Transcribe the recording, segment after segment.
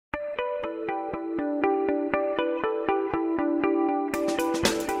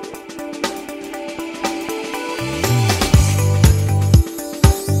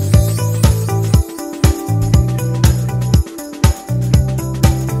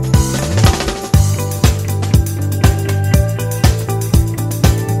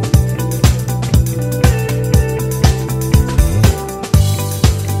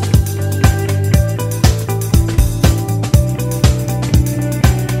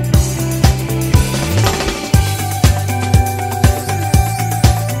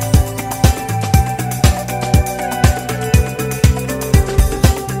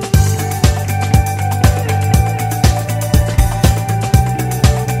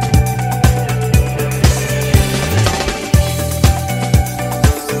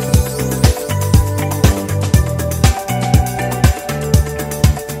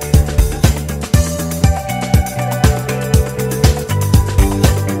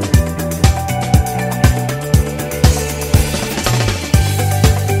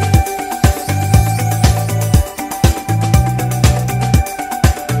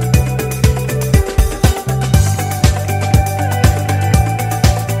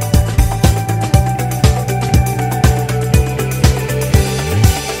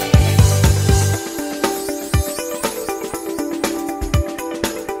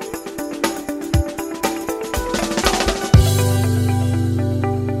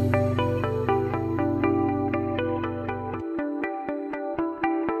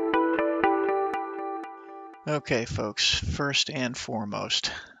Okay, folks, first and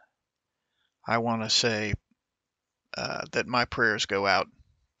foremost, I want to say that my prayers go out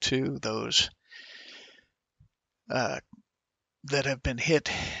to those uh, that have been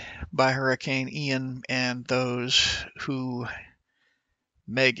hit by Hurricane Ian and those who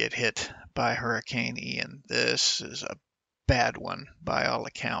may get hit by Hurricane Ian. This is a bad one by all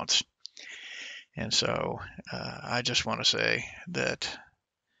accounts. And so I just want to say that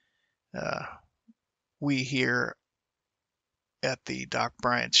uh, we here at the Doc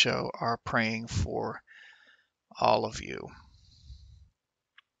Bryant Show are praying for all of you.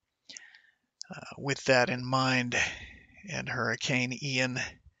 With that in mind, and Hurricane Ian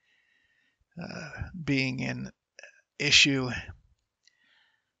being an issue,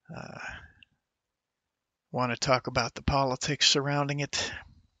 want to talk about the politics surrounding it,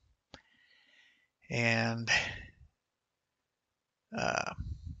 and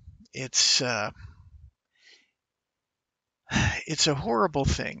it's a horrible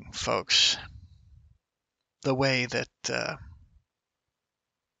thing, folks. The way that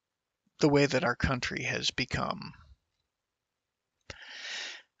our country has become.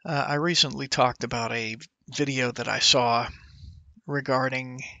 I recently talked about a video that I saw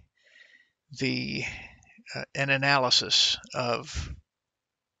regarding an analysis of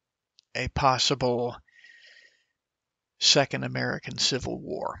a possible Second American Civil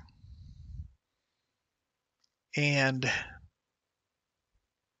War. And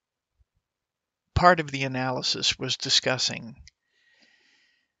part of the analysis was discussing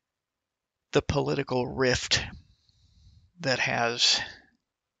the political rift that has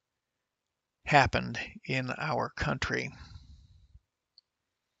happened in our country.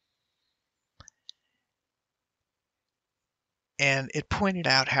 And it pointed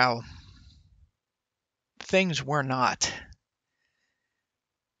out how things were not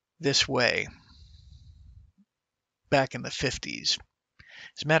this way back in the 50s.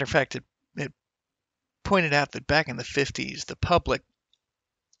 As a matter of fact, it pointed out that back in the 50s, the public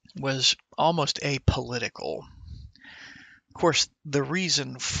was almost apolitical. Of course, the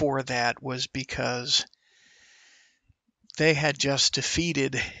reason for that was because they had just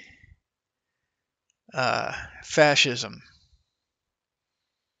defeated fascism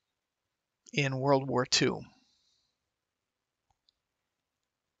in World War II.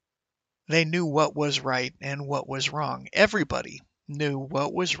 They knew what was right and what was wrong. Everybody knew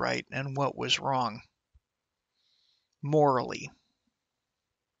what was right and what was wrong morally.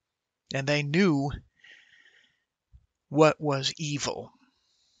 And they knew what was evil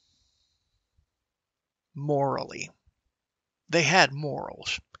morally. They had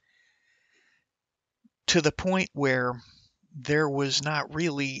morals to the point where there was not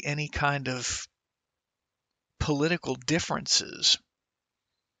really any kind of political differences,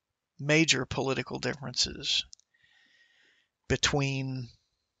 major political differences between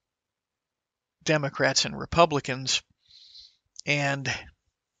Democrats and Republicans, and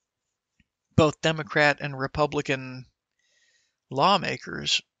both Democrat and Republican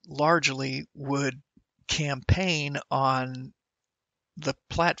lawmakers largely would campaign on the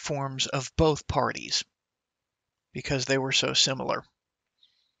platforms of both parties because they were so similar.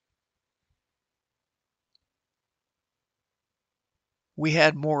 We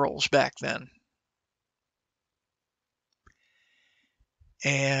had morals back then.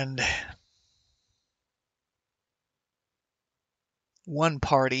 And one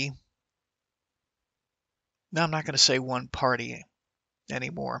party, now I'm not going to say one party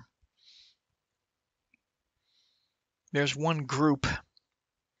anymore. There's one group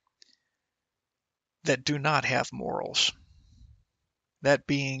that do not have morals, that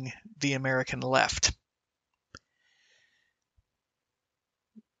being the American left.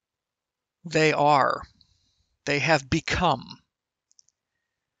 They have become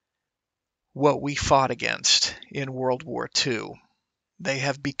what we fought against in World War II. They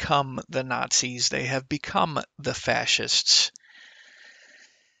have become the Nazis. They have become the fascists.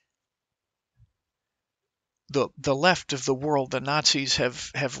 The left of the world, the Nazis,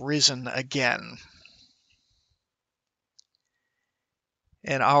 have risen again.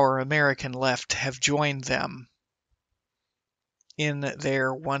 And our American left have joined them in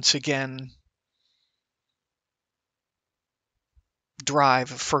their, once again, drive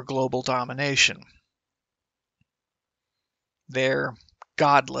for global domination. Their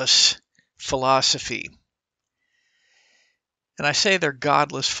godless philosophy. And I say their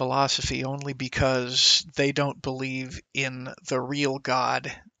godless philosophy only because they don't believe in the real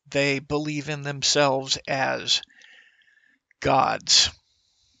God. They believe in themselves as gods.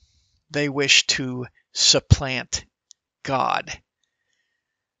 They wish to supplant God.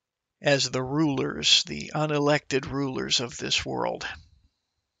 as the rulers, the unelected rulers of this world.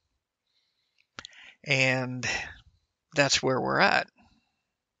 And that's where we're at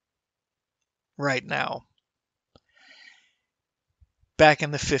right now. Back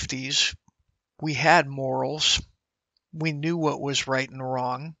in the 50s, we had morals. We knew what was right and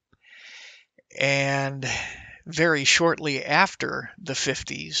wrong. And very shortly after the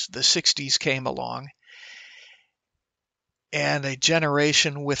 50s, the 60s came along, and a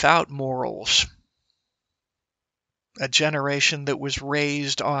generation without morals, a generation that was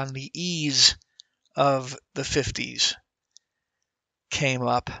raised on the ease of the 50s came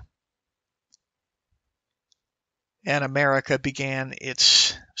up, and America began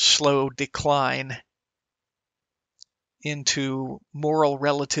its slow decline into moral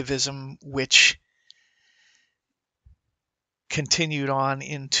relativism, which continued on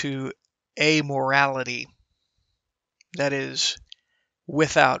into amorality, that is,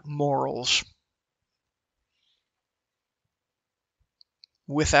 without morals,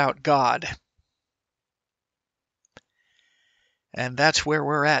 without God. And that's where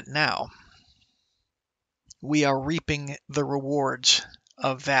we're at now. We are reaping the rewards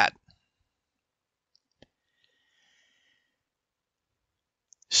of that,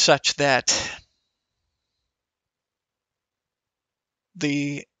 such that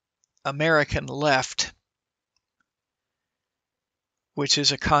the American left, which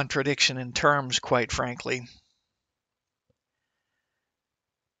is a contradiction in terms, quite frankly,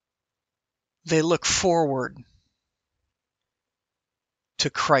 they look forward to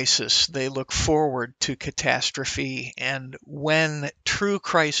crisis. They look forward to catastrophe. And when true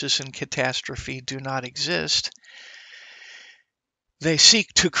crisis and catastrophe do not exist, they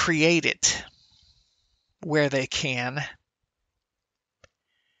seek to create it where they can.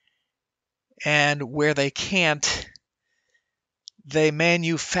 And where they can't, they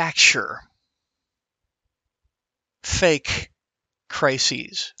manufacture fake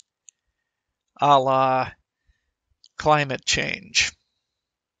crises, a la climate change.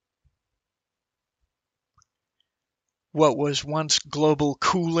 What was once global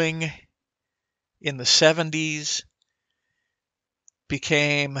cooling in the 70s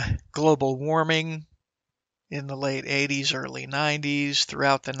became global warming in the late 80s, early 90s,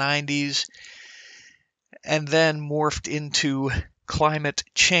 throughout the 90s, and then morphed into climate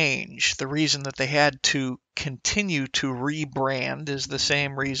change. The reason that they had to continue to rebrand is the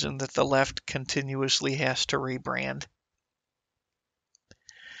same reason that the left continuously has to rebrand.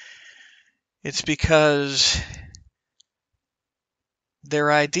 It's because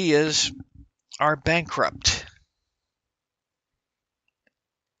their ideas are bankrupt.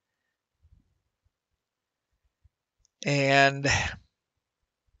 And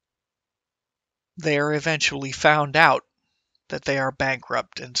they are eventually found out that they are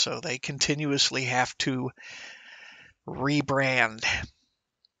bankrupt, and so they continuously have to rebrand.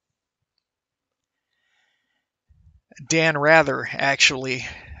 Dan Rather actually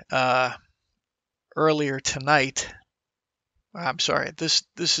earlier tonight, I'm sorry, this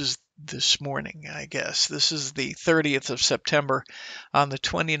is this morning, I guess. This is the 30th of September. On the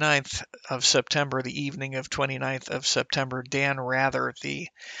 29th of September, the evening of 29th of September, Dan Rather, the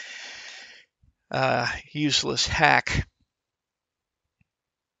useless hack,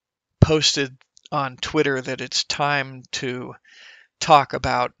 posted on Twitter that it's time to talk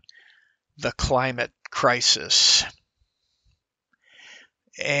about the climate crisis.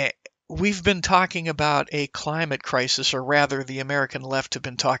 We've been talking about a climate crisis, or rather the American left have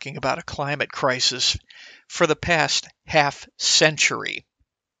been talking about a climate crisis for the past half century.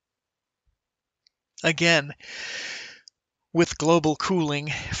 Again, with global cooling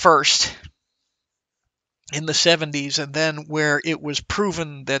first in the 70s, and then where it was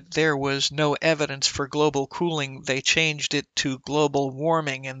proven that there was no evidence for global cooling, they changed it to global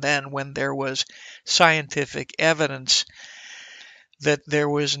warming. And then when there was scientific evidence that there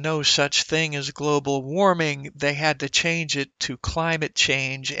was no such thing as global warming, they had to change it to climate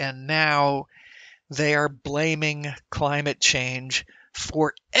change, and now they are blaming climate change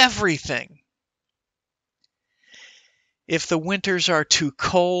for everything. If the winters are too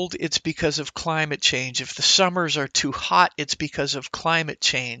cold, it's because of climate change. If the summers are too hot, it's because of climate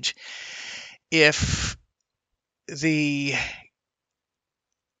change. If the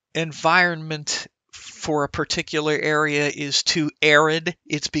environment for a particular area is too arid,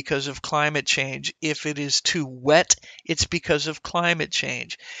 it's because of climate change. If it is too wet, it's because of climate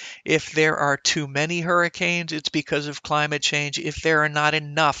change. If there are too many hurricanes, it's because of climate change. If there are not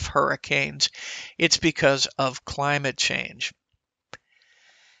enough hurricanes, it's because of climate change.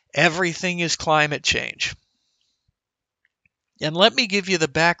 Everything is climate change. And let me give you the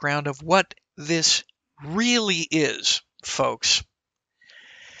background of what this really is, folks.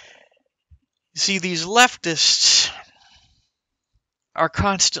 See, these leftists are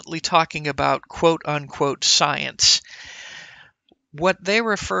constantly talking about quote-unquote science. What they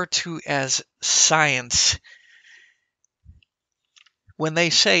refer to as science, when they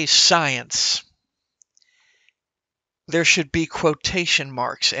say science, there should be quotation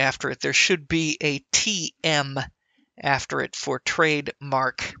marks after it. There should be a TM after it for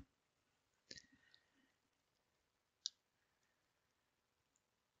trademark.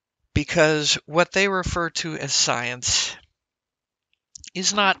 Because what they refer to as science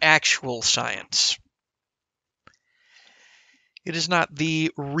is not actual science. It is not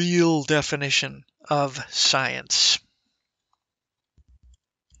the real definition of science.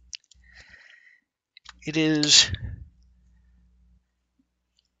 It is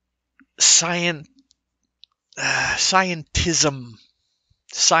scientism,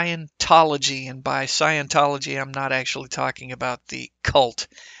 Scientology, and by Scientology I'm not actually talking about the cult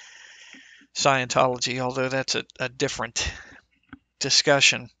Scientology, although that's a different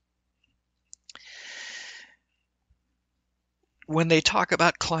discussion. When they talk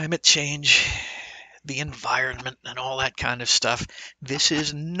about climate change, the environment, and all that kind of stuff, this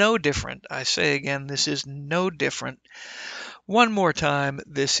is no different. I say again, this is no different. One more time,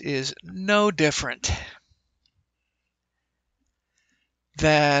 this is no different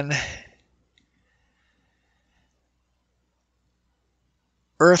than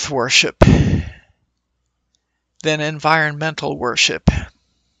earth worship, than environmental worship.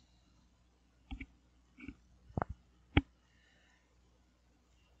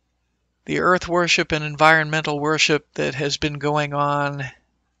 The earth worship and environmental worship that has been going on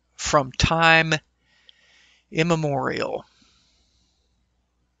from time immemorial.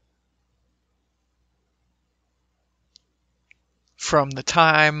 From the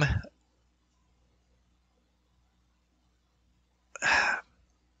time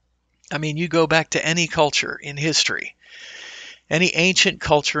you go back to any culture in history, any ancient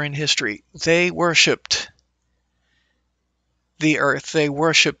culture in history, they worshipped the earth, they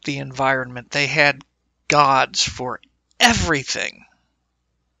worshipped the environment, they had gods for everything.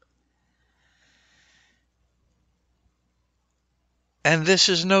 And this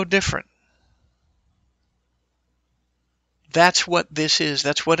is no different. That's what this is.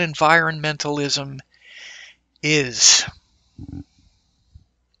 That's what environmentalism is.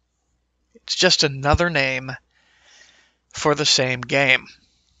 It's just another name for the same game.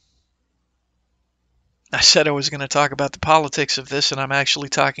 I said I was going to talk about the politics of this, and I'm actually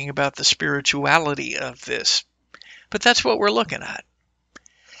talking about the spirituality of this. But that's what we're looking at.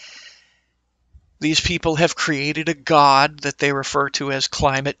 These people have created a god that they refer to as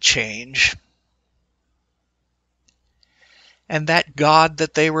climate change. And that god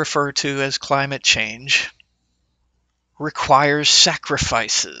that they refer to as climate change requires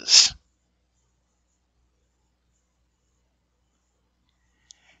sacrifices.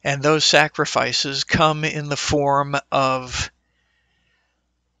 And those sacrifices come in the form of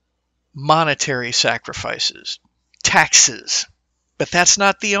monetary sacrifices, taxes. But that's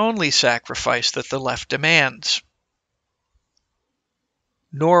not the only sacrifice that the left demands.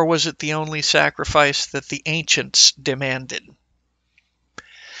 Nor was it the only sacrifice that the ancients demanded.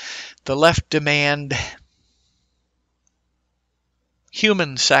 The left demand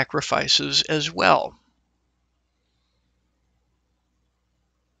human sacrifices as well.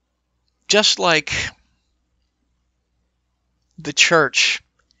 Just like the church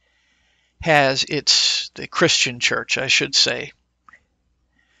has the Christian church, I should say,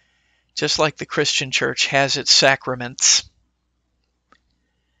 just like the Christian church has its sacraments,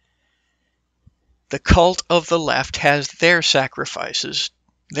 the cult of the left has their sacrifices,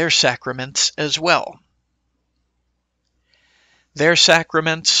 their sacraments as well. Their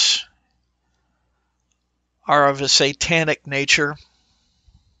sacraments are of a satanic nature.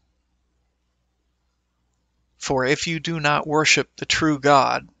 For if you do not worship the true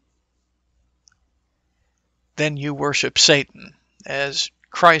God, then you worship Satan. As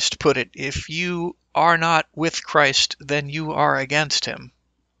Christ put it, if you are not with Christ, then you are against him.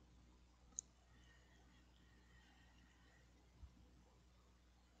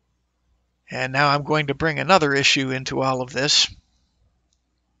 And now I'm going to bring another issue into all of this.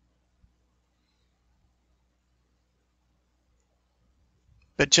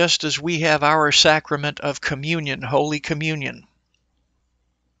 But just as we have our sacrament of communion, Holy Communion,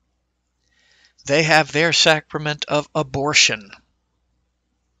 they have their sacrament of abortion.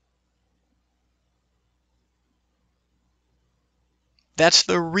 That's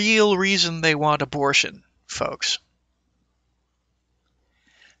the real reason they want abortion, folks.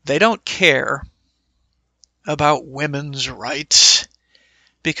 They don't care about women's rights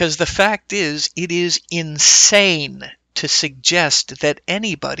because the fact is, it is insane to suggest that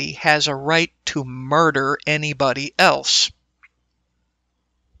anybody has a right to murder anybody else.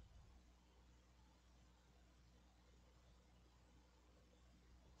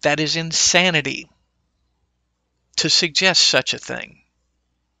 That is insanity to suggest such a thing.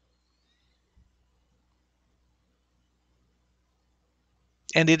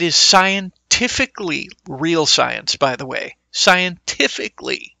 And it is scientifically, real science, by the way,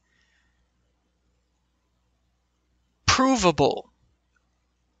 scientifically provable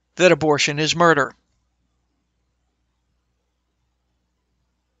that abortion is murder.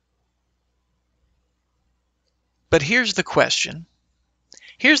 But here's the question.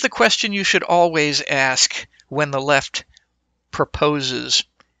 Here's the question you should always ask when the left proposes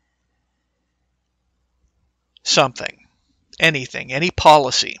something, anything, any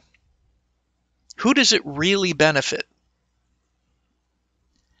policy. Who does it really benefit?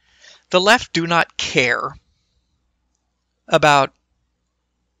 The left do not care about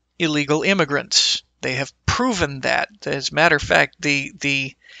illegal immigrants. They have proven that. As a matter of fact,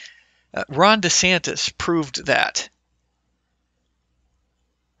 Ron DeSantis proved that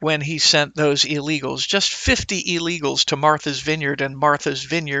when he sent those illegals, just 50 illegals, to Martha's Vineyard, and Martha's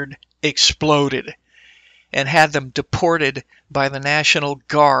Vineyard exploded and had them deported by the National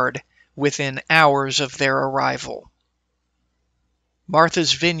Guard within hours of their arrival.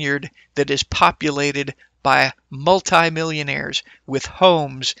 Martha's Vineyard that is populated by multimillionaires with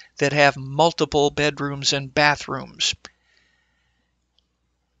homes that have multiple bedrooms and bathrooms.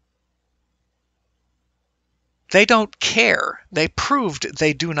 They don't care. They proved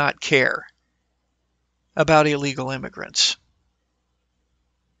they do not care about illegal immigrants.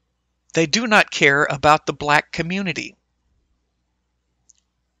 They do not care about the black community.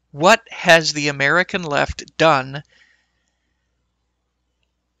 What has the American left done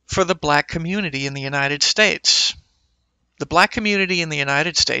for the black community in the United States? The black community in the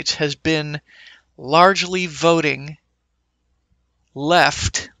United States has been largely voting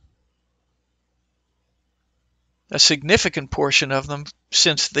left, a significant portion of them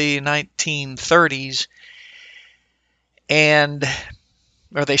since the 1930s,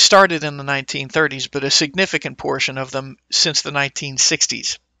 or they started in the 1930s, but a significant portion of them since the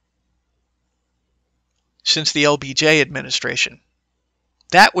 1960s, since the LBJ administration.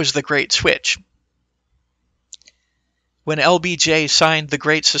 That was the Great Switch. When LBJ signed the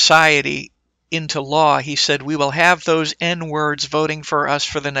Great Society into law, he said, we will have those N-words voting for us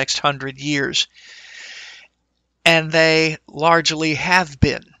for the next 100 years. And they largely have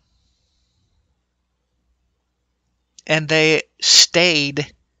been. And they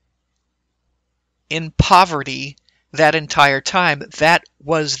stayed in poverty that entire time. That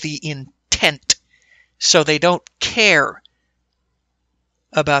was the intent. So they don't care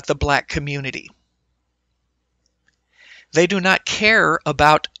about the black community. They do not care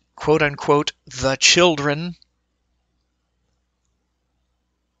about, quote unquote, the children.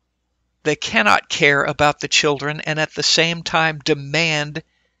 They cannot care about the children and at the same time demand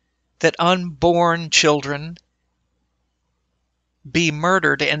that unborn children be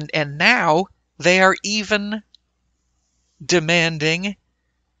murdered. And now they are even demanding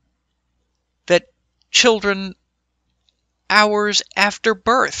that children hours after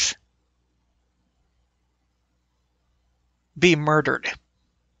birth be murdered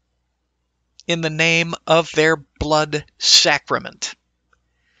in the name of their blood sacrament.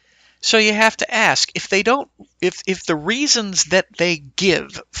 So you have to ask, if the reasons that they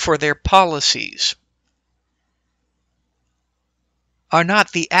give for their policies are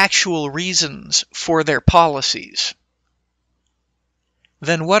not the actual reasons for their policies,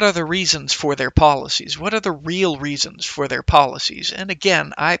 then what are the reasons for their policies? What are the real reasons for their policies? And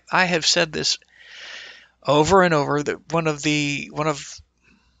again, I have said this over and over, that one of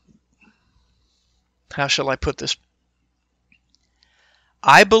how shall I put this?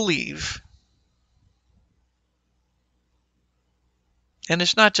 I believe, and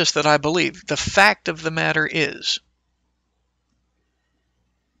it's not just that I believe, the fact of the matter is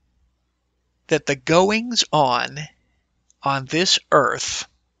that the goings on this earth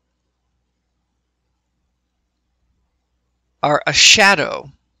are a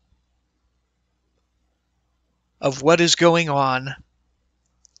shadow of what is going on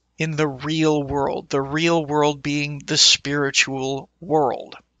in the real world being the spiritual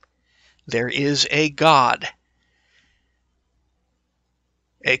world. There is a God,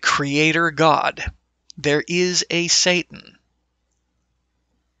 a creator God. There is a Satan.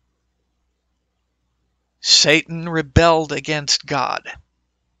 Satan rebelled against God.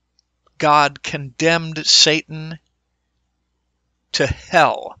 God condemned Satan to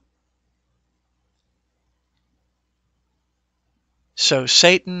hell. So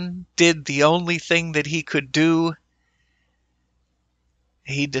Satan did the only thing that he could do.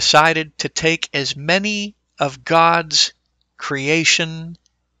 He decided to take as many of God's creation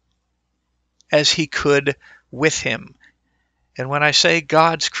as he could with him. And when I say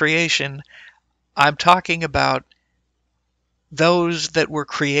God's creation, I'm talking about those that were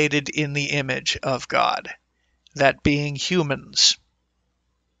created in the image of God, that being humans,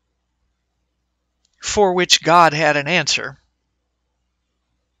 for which God had an answer.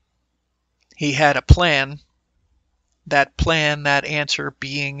 He had a plan, that answer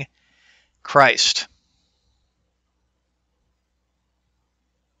being Christ.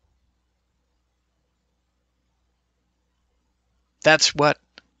 That's what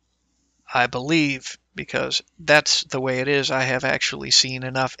I believe, because that's the way it is. I have actually seen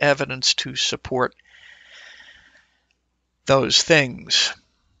enough evidence to support those things.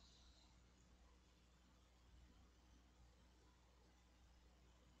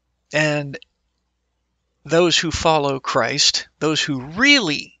 And those who follow Christ, those who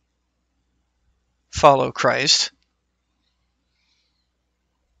really follow Christ,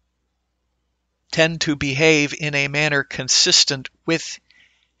 tend to behave in a manner consistent with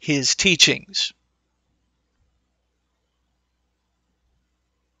his teachings.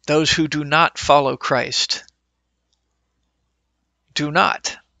 Those who do not follow Christ do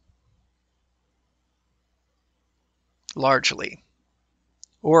not, largely,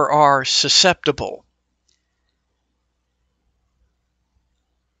 or are susceptible.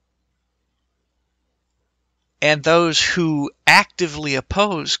 And those who actively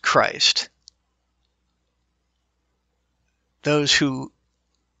oppose Christ, those who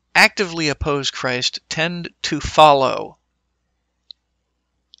actively oppose Christ tend to follow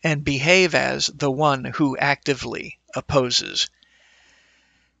and behave as the one who actively opposes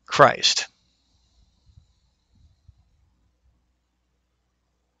Christ.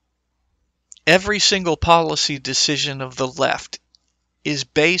 Every single policy decision of the left is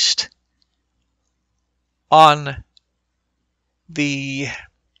based on the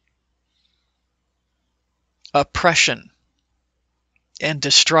oppression and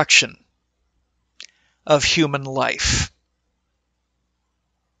destruction of human life.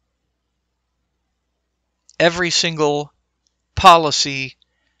 Every single policy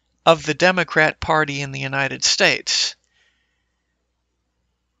of the Democrat Party in the United States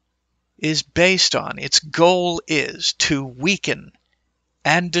is based on, its goal is to weaken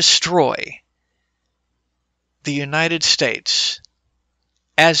and destroy the United States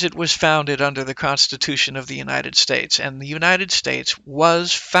as it was founded under the Constitution of the United States. And the United States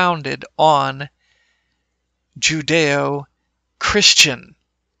was founded on Judeo-Christian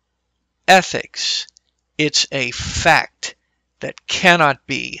ethics. It's a fact that cannot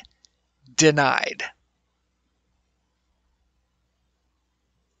be denied.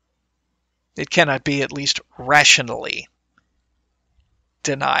 It cannot be, at least rationally,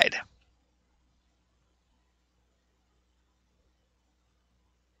 denied.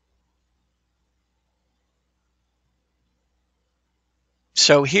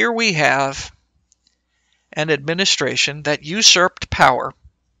 So here we have an administration that usurped power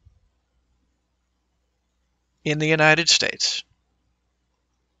in the United States.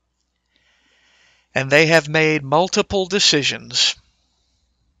 And they have made multiple decisions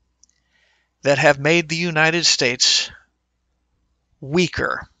that have made the United States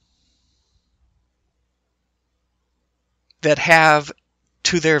weaker, that have,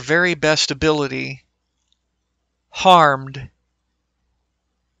 to their very best ability, harmed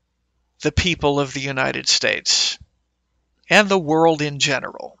the people of the United States and the world in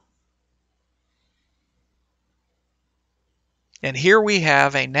general. And here we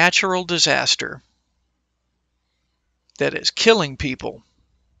have a natural disaster that is killing people.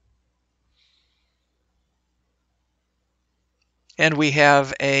 And we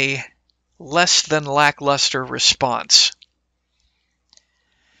have a less than lackluster response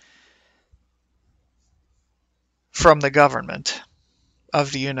from the government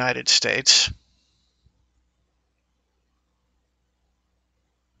of the United States.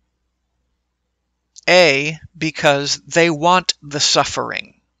 A, because they want the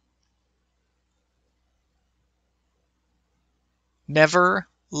suffering. Never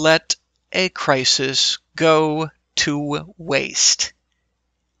let a crisis go to waste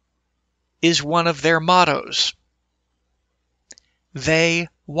is one of their mottos. They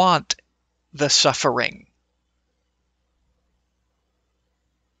want the suffering.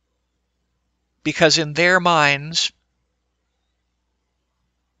 Because in their minds,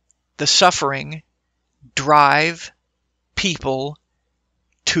 the suffering drive people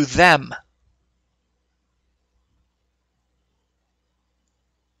to them.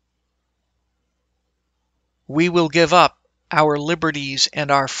 We will give up our liberties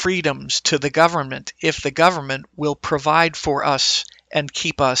and our freedoms to the government if the government will provide for us and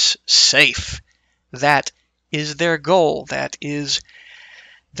keep us safe. That is their goal. That is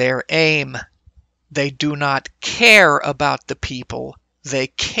their aim. They do not care about the people. They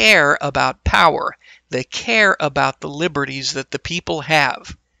care about power. They care about the liberties that the people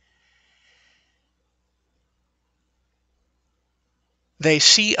have. They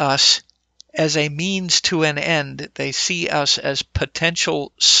see us as a means to an end. They see us as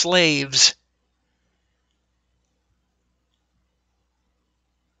potential slaves.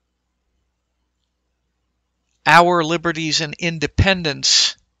 Our liberties and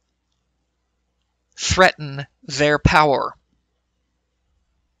independence threaten their power.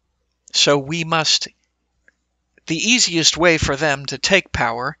 So we must, the easiest way for them to take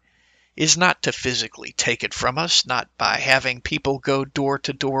power is not to physically take it from us, not by having people go door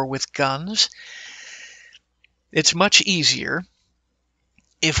to door with guns. It's much easier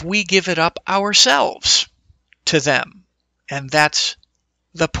if we give it up ourselves to them. And that's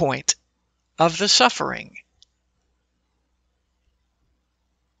the point of the suffering.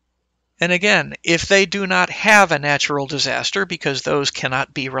 And again, if they do not have a natural disaster, because those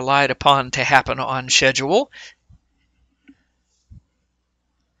cannot be relied upon to happen on schedule,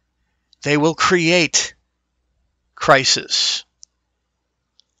 they will create crisis.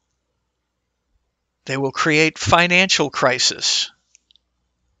 They will create financial crisis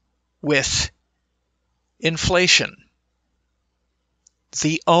with inflation.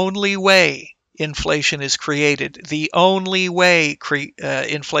 The only way inflation is created, the only way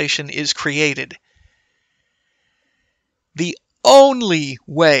inflation is created, the only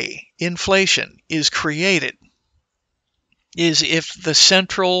way inflation is created is if the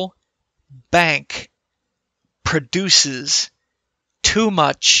central bank produces too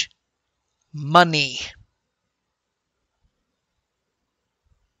much money.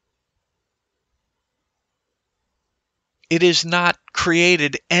 It is not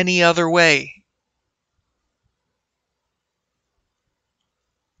created any other way.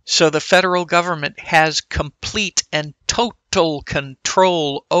 So the federal government has complete and total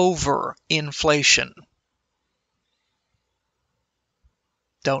control over inflation.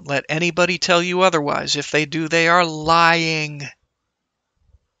 Don't let anybody tell you otherwise. If they do, they are lying.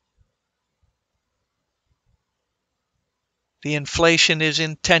 The inflation is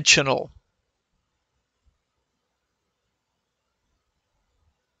intentional.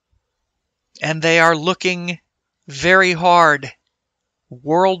 And they are looking very hard.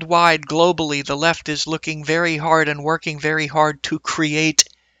 Worldwide, globally, the left is looking very hard and working very hard to create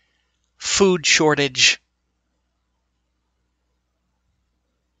food shortage.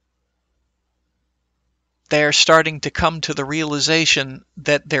 They are starting to come to the realization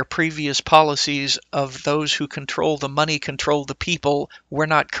that their previous policies of those who control the money, control the people, were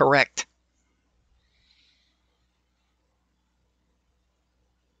not correct.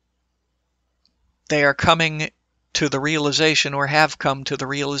 They are coming to the realization, or have come to the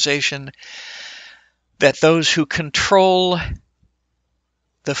realization, that those who control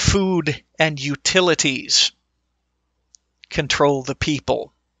the food and utilities control the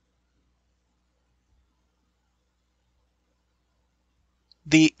people.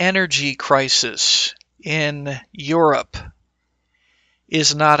 The energy crisis in Europe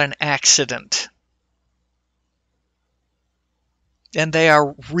is not an accident. And they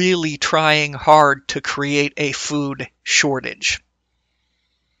are really trying hard to create a food shortage.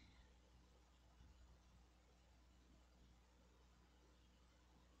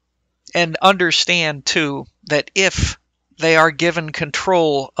 And understand, too, that if they are given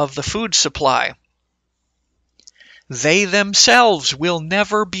control of the food supply, they themselves will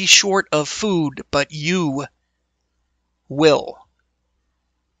never be short of food, but you will.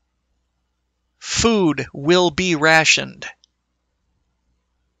 Food will be rationed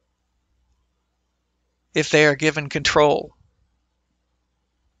if they are given control.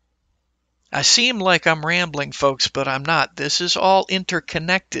 I seem like I'm rambling, folks, but I'm not. This is all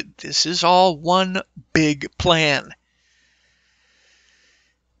interconnected. This is all one big plan.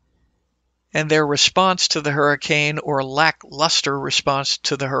 And their response to the hurricane, or lackluster response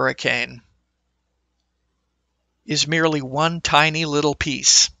to the hurricane, is merely one tiny little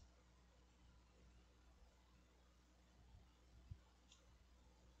piece.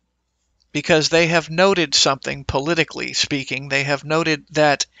 Because they have noted something, politically speaking. They have noted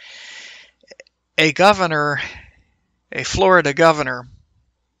that a Florida governor,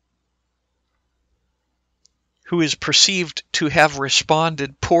 who is perceived to have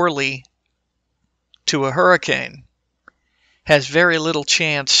responded poorly to a hurricane has very little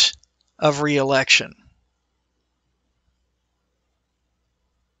chance of re-election.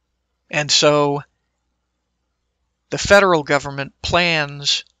 And so the federal government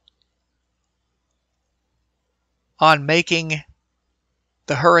plans on making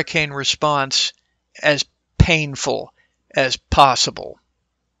the hurricane response as painful as possible.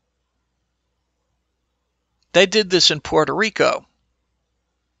 They did this in Puerto Rico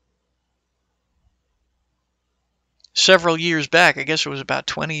several years back. I guess it was about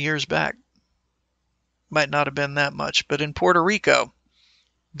 20 years back. Might not have been that much, but in Puerto Rico,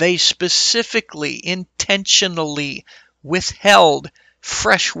 they specifically, intentionally withheld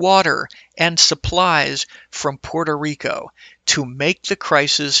fresh water and supplies from Puerto Rico to make the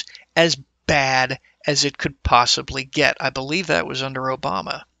crisis as bad as it could possibly get. I believe that was under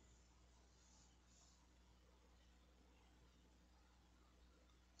Obama.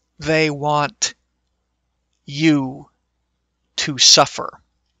 They want you to suffer.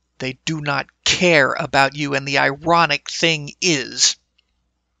 They do not care about you. And the ironic thing is,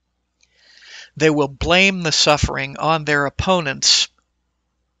 they will blame the suffering on their opponents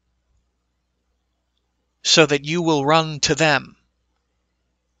so that you will run to them.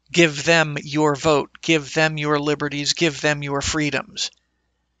 Give them your vote. Give them your liberties. Give them your freedoms.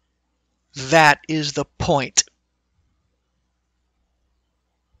 That is the point.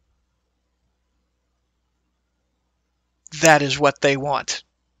 That is what they want.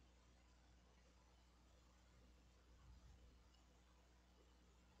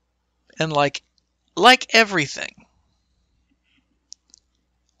 And like everything,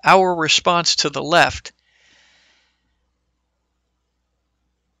 our response to the left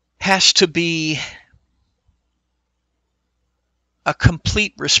has to be a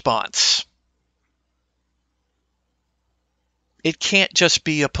complete response. It can't just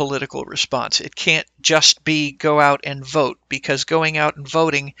be a political response. It can't just be go out and vote, because going out and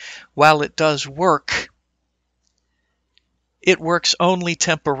voting, while it does work, it works only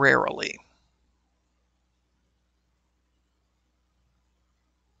temporarily.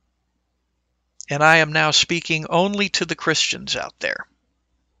 And I am now speaking only to the Christians out there.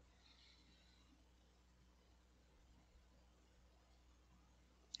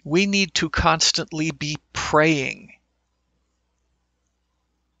 We need to constantly be praying.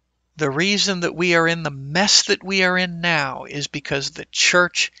 The reason that we are in the mess that we are in now is because the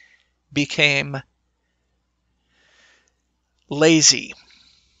church became lazy.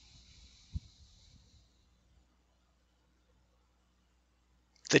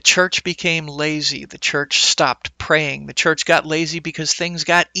 The church became lazy. The church stopped praying. The church got lazy because things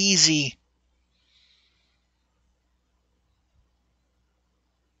got easy.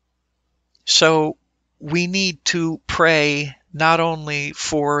 So we need to pray not only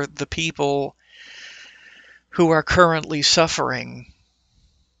for the people who are currently suffering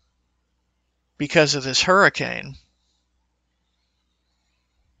because of this hurricane.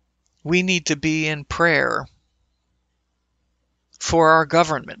 We need to be in prayer for our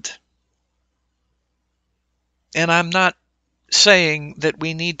government. And I'm not saying that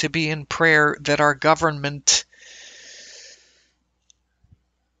we need to be in prayer that our government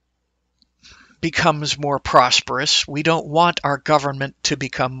becomes more prosperous. We don't want our government to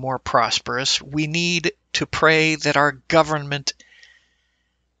become more prosperous. We need to pray that our government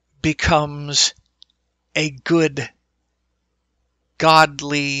becomes a good,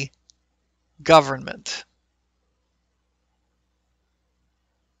 godly government.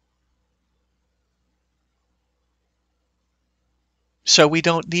 So we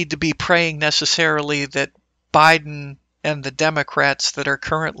don't need to be praying necessarily that Biden and the Democrats that are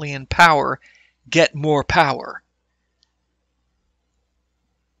currently in power get more power.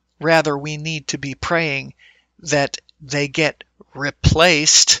 Rather, we need to be praying that they get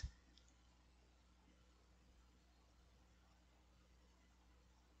replaced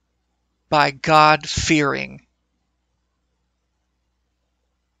by God-fearing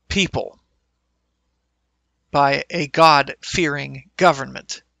people, by a God-fearing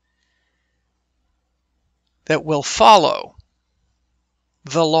government that will follow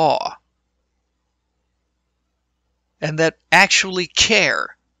the law and that actually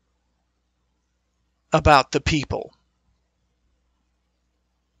care about the people,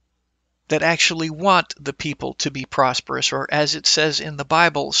 that actually want the people to be prosperous, or as it says in the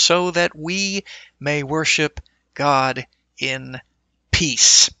Bible, so that we may worship God in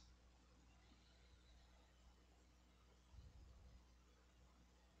peace.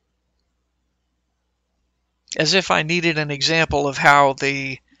 As if I needed an example of how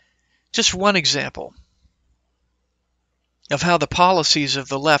just one example of how the policies of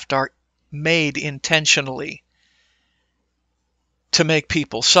the left are made intentionally to make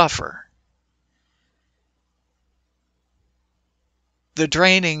people suffer. The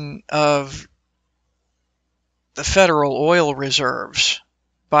draining of the federal oil reserves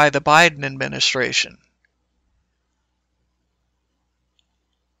by the Biden administration.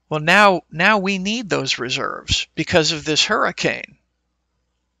 Well, now we need those reserves because of this hurricane.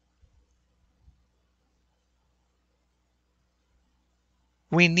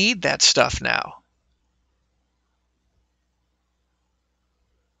 We need that stuff now.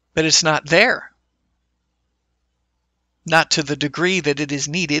 But it's not there. Not to the degree that it is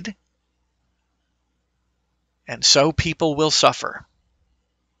needed. And so people will suffer.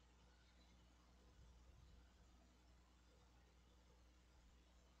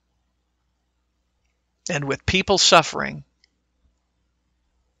 And with people suffering,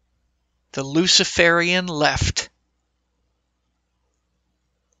 the Luciferian left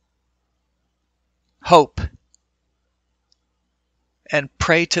hope and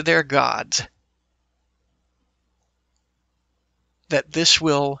pray to their gods that this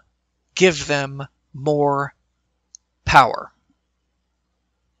will give them more power.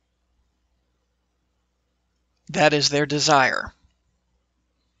 That is their desire.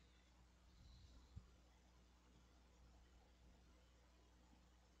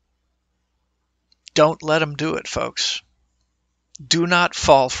 Don't let them do it, folks. Do not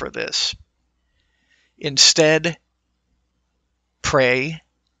fall for this. Instead, pray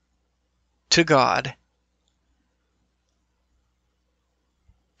to God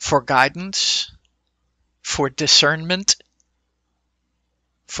for guidance, for discernment,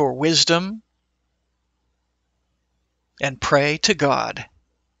 for wisdom, and pray to God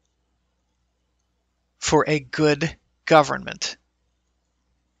for a good government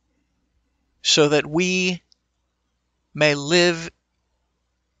so that we may live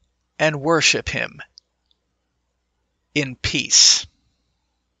and worship Him in peace.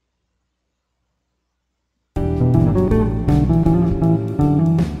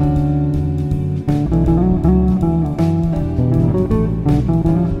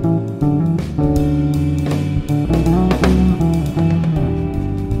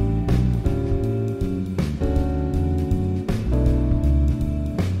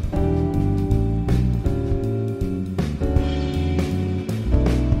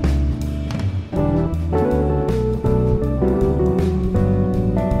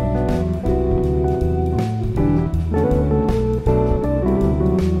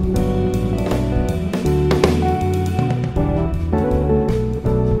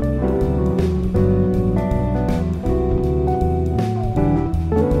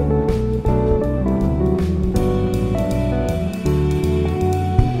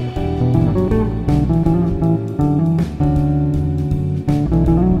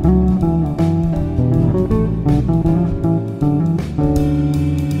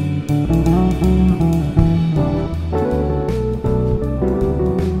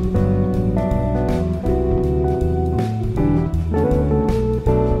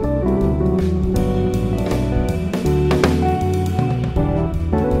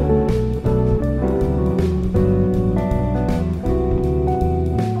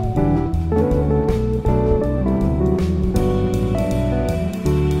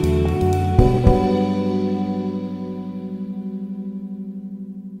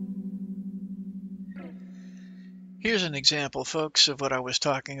 Here's an example, folks, of what I was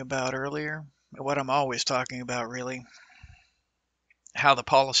talking about earlier, what I'm always talking about, really. How the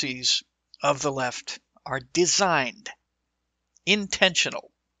policies of the left are designed,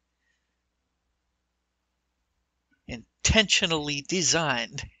 intentionally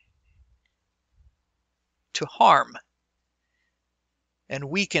designed to harm and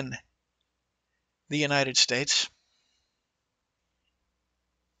weaken the United States.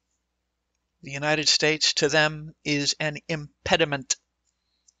 The United States, to them, is an impediment.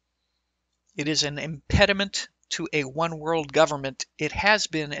 It is an impediment to a one-world government. It has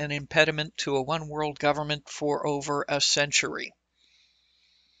been an impediment to a one-world government for over a century.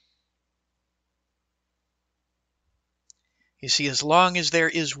 You see, as long as there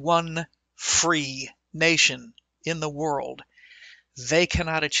is one free nation in the world, they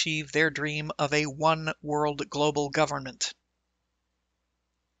cannot achieve their dream of a one-world global government.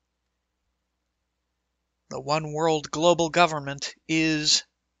 The one-world global government is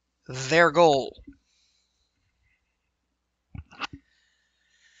their goal.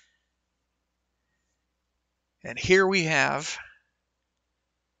 And here we have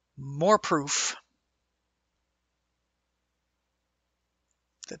more proof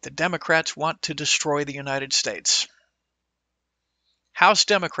that the Democrats want to destroy the United States. House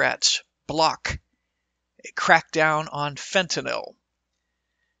Democrats block a crackdown on fentanyl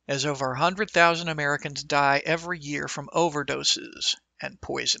as over 100,000 Americans die every year from overdoses and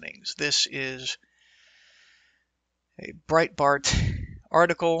poisonings. This is a Breitbart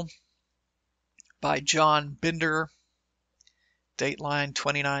article by John Binder, dateline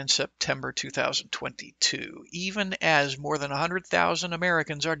 29 September 2022. Even as more than 100,000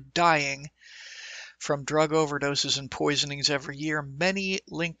 Americans are dying from drug overdoses and poisonings every year, many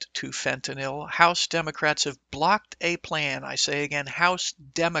linked to fentanyl, House Democrats have blocked a plan. I say again, House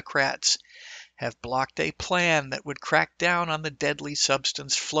Democrats have blocked a plan that would crack down on the deadly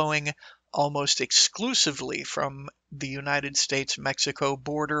substance flowing almost exclusively from the United States-Mexico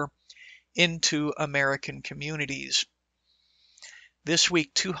border into American communities. This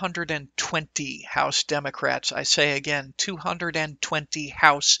week, 220 House Democrats, I say again, 220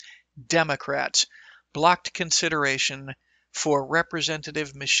 House Democrats blocked consideration for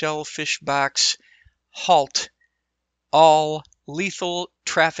Representative Michelle Fischbach's Halt All Lethal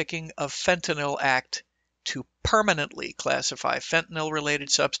Trafficking of Fentanyl Act to permanently classify fentanyl-related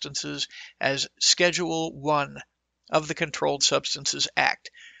substances as Schedule 1 of the Controlled Substances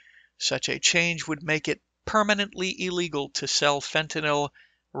Act. Such a change would make it permanently illegal to sell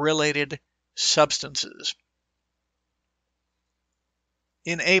fentanyl-related substances.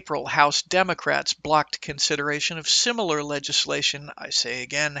 In April, House Democrats blocked consideration of similar legislation. I say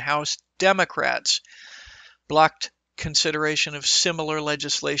again, House Democrats blocked consideration of similar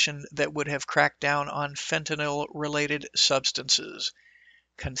legislation that would have cracked down on fentanyl-related substances.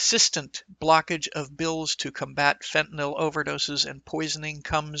 Consistent blockage of bills to combat fentanyl overdoses and poisoning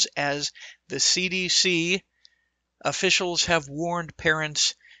comes as the CDC officials have warned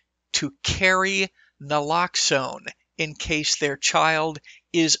parents to carry naloxone in case their child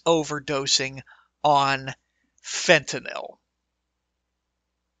is overdosing on fentanyl.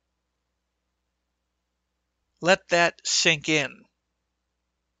 Let that sink in.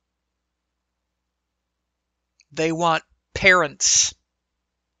 They want parents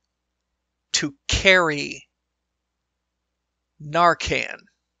to carry Narcan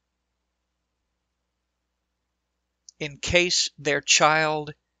in case their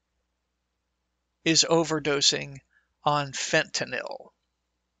child is overdosing on fentanyl.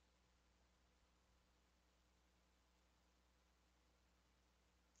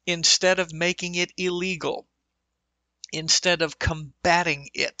 Instead of making it illegal, instead of combating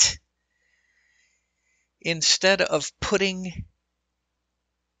it, instead of putting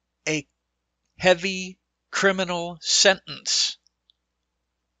a heavy criminal sentence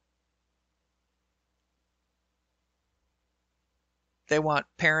they want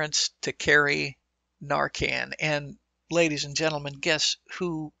parents to carry Narcan. And ladies and gentlemen, guess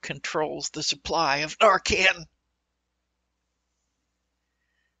who controls the supply of Narcan?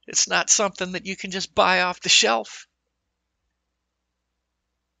 It's not something that you can just buy off the shelf.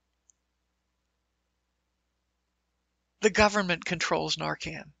 The government controls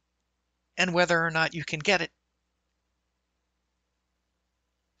Narcan and whether or not you can get it.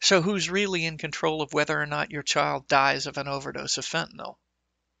 So who's really in control of whether or not your child dies of an overdose of fentanyl?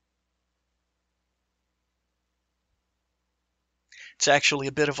 It's actually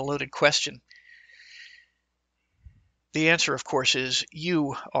a bit of a loaded question. The answer, of course, is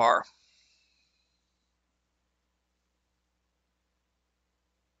you are.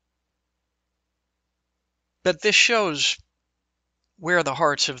 But this shows where the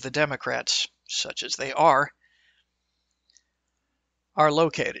hearts of the Democrats, such as they are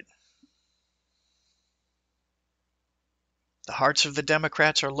located. The hearts of the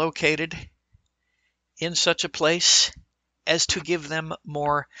Democrats are located in such a place as to give them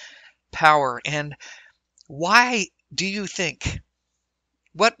more power. And why do you think?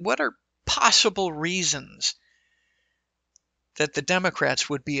 What are possible reasons that the Democrats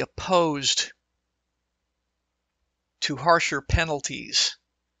would be opposed to harsher penalties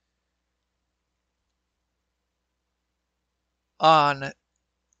on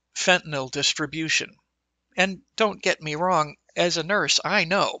fentanyl distribution? And don't get me wrong, as a nurse, I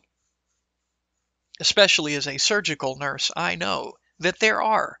know, especially as a surgical nurse, I know that there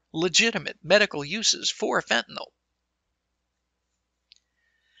are legitimate medical uses for fentanyl.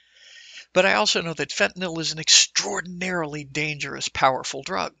 But I also know that fentanyl is an extraordinarily dangerous, powerful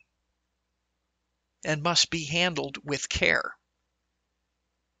drug and must be handled with care.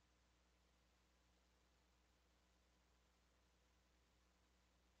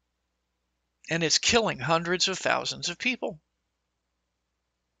 And it's killing hundreds of thousands of people.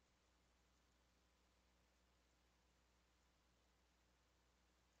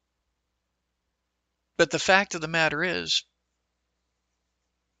 But the fact of the matter is,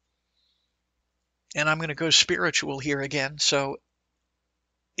 And I'm going to go spiritual here again. So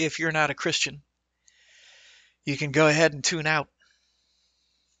if you're not a Christian, you can go ahead and tune out.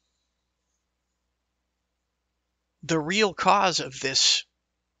 The real cause of this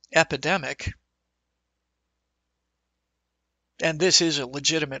epidemic, and this is a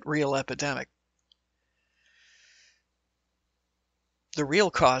legitimate, real epidemic, the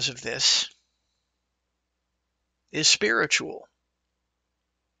real cause of this is spiritual.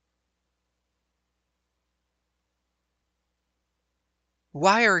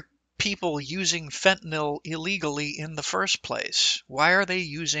 Why are people using fentanyl illegally in the first place? Why are they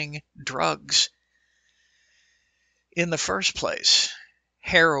using drugs in the first place?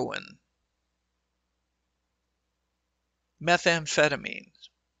 Heroin, methamphetamine,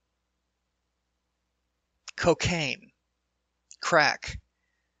 cocaine, crack.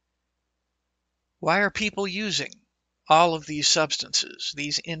 Why are people using all of these substances,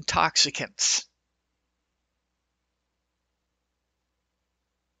 these intoxicants?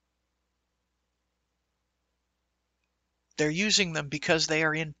 They're using them because they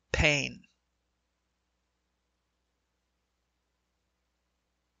are in pain.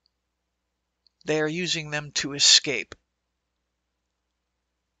 They are using them to escape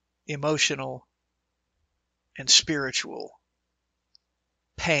emotional and spiritual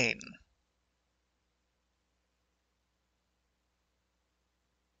pain.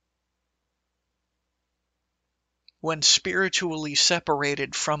 When spiritually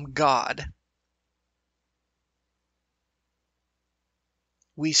separated from God,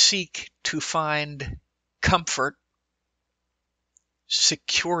 we seek to find comfort,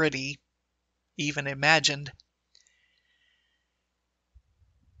 security, even imagined,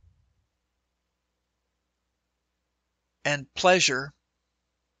 and pleasure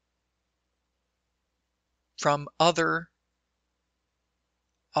from other,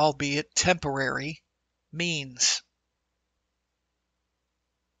 albeit temporary, means.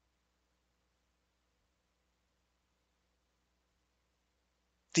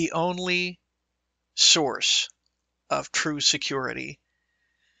 The only source of true security,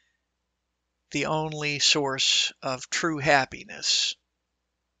 the only source of true happiness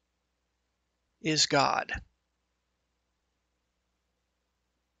is God.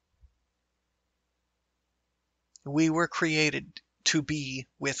 We were created to be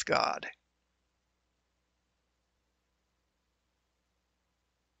with God.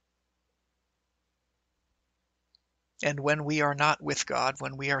 And when we are not with God,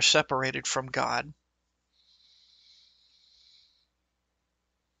 when we are separated from God,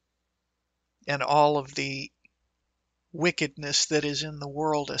 and all of the wickedness that is in the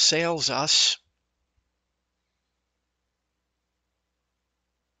world assails us,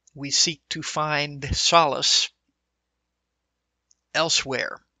 we seek to find solace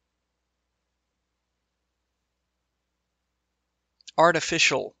elsewhere.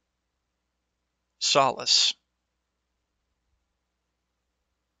 Artificial solace.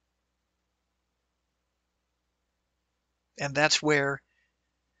 And that's where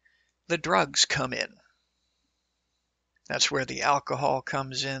the drugs come in. That's where the alcohol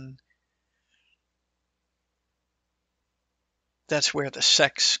comes in. That's where the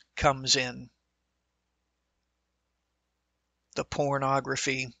sex comes in. The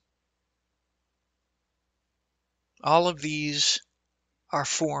pornography. All of these are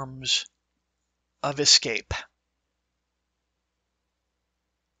forms of escape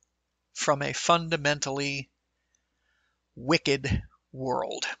from a fundamentally wicked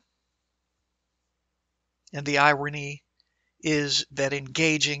world. And the irony is that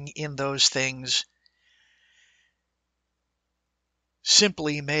engaging in those things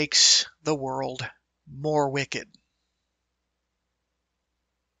simply makes the world more wicked,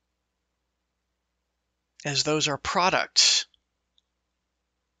 as those are products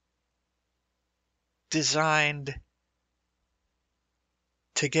designed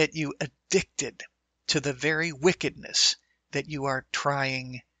to get you addicted to the very wickedness that you are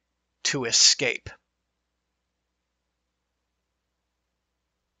trying to escape.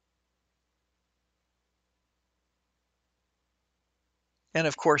 And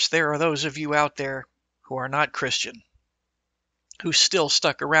of course, there are those of you out there who are not Christian, who still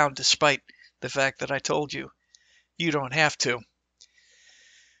stuck around despite the fact that I told you, you don't have to.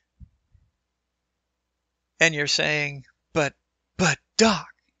 And you're saying, but Doc,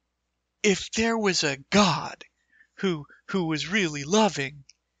 if there was a God who was really loving,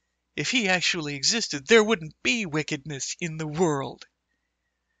 if he actually existed, there wouldn't be wickedness in the world.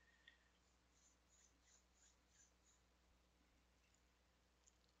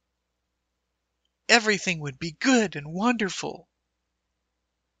 Everything would be good and wonderful.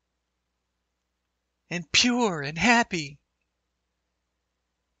 and pure and happy.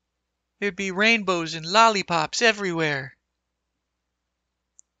 There'd be rainbows and lollipops everywhere.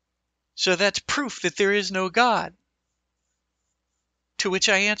 So that's proof that there is no God. To which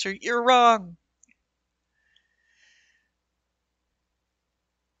I answer, you're wrong.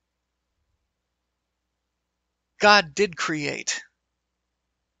 God did create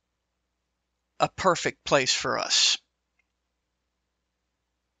a perfect place for us.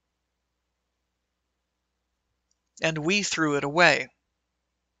 And we threw it away.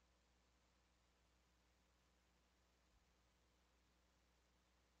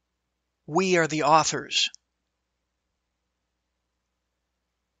 We are the authors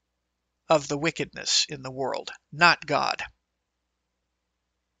of the wickedness in the world, not God.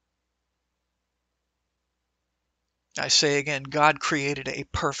 I say again, God created a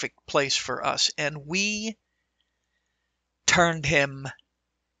perfect place for us, and we turned him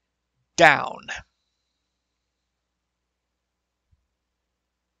down.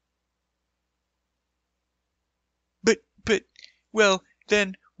 But, well,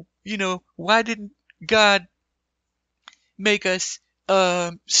 then, why didn't God make us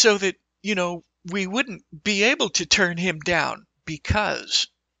so that, we wouldn't be able to turn him down? Because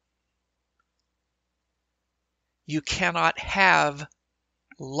you cannot have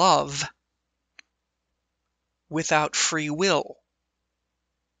love without free will.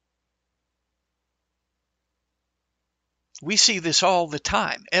 We see this all the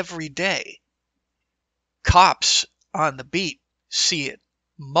time, every day. Cops on the beat see it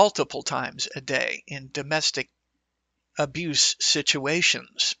multiple times a day in domestic abuse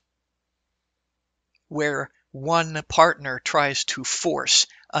situations where one partner tries to force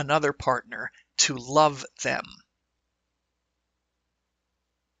another partner to love them.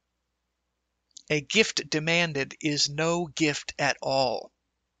 A gift demanded is no gift at all.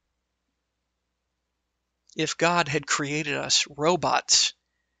 If God had created us robots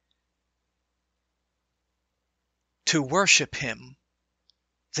to worship him,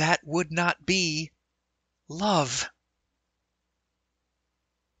 that would not be love.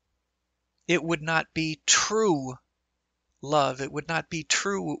 It would not be true love. It would not be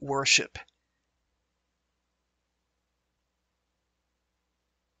true worship.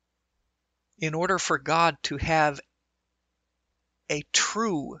 In order for God to have a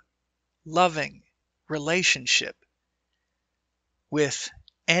true loving relationship with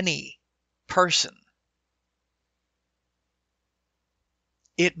any person,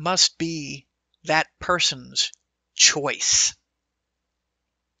 it must be that person's choice.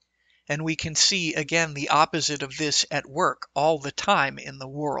 And we can see again the opposite of this at work all the time in the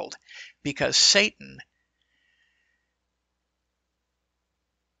world, because Satan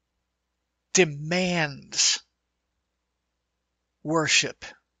demands worship.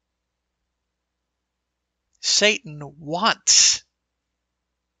 Satan wants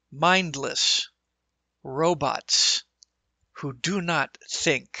mindless robots who do not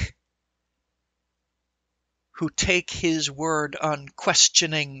think, who take his word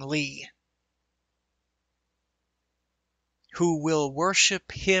unquestioningly, who will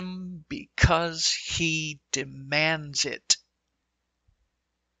worship him because he demands it.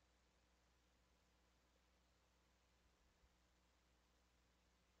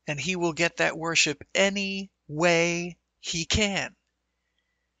 And he will get that worship any way he can.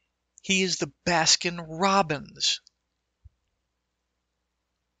 He is the Baskin Robbins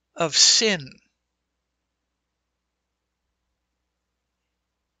of sin.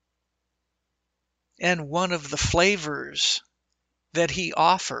 And one of the flavors that he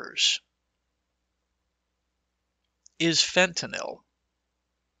offers is fentanyl,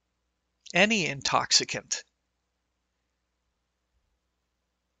 any intoxicant.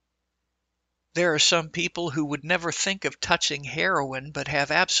 There are some people who would never think of touching heroin but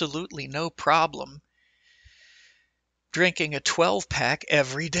have absolutely no problem drinking a 12-pack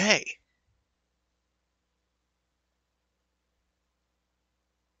every day.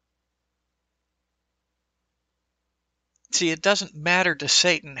 See, it doesn't matter to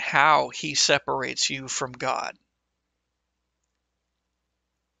Satan how he separates you from God,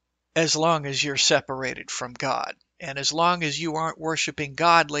 as long as you're separated from God. And as long as you aren't worshiping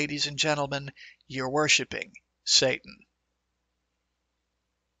God, ladies and gentlemen, you're worshiping Satan.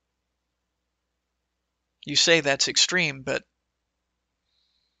 You say that's extreme, but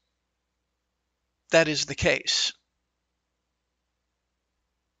that is the case.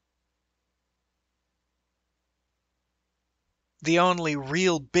 The only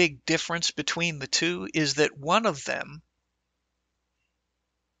real big difference between the two is that one of them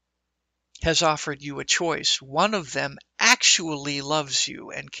has offered you a choice. One of them actually loves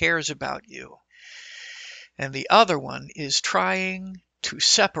you and cares about you. And the other one is trying to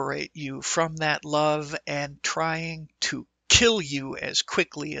separate you from that love and trying to kill you as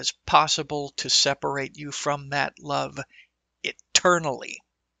quickly as possible to separate you from that love eternally.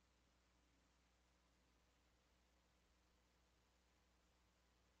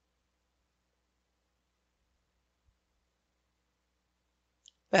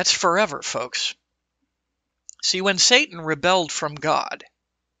 That's forever, folks. See, when Satan rebelled from God,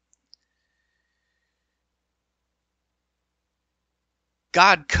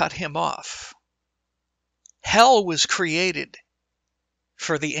 God cut him off. Hell was created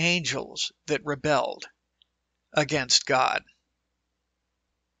for the angels that rebelled against God.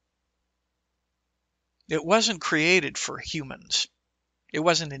 It wasn't created for humans. It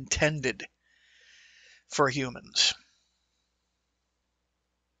wasn't intended for humans.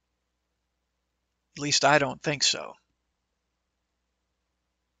 At least I don't think so.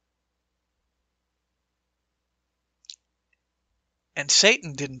 And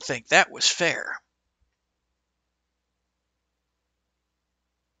Satan didn't think that was fair.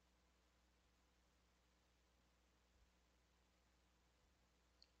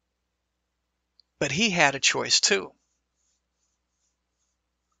 But he had a choice too.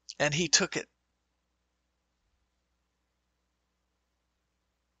 And he took it.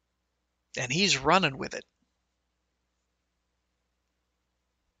 And he's running with it.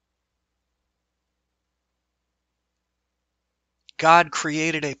 God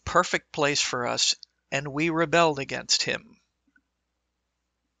created a perfect place for us, and we rebelled against him.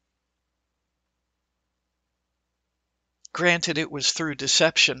 Granted, it was through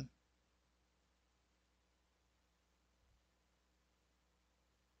deception.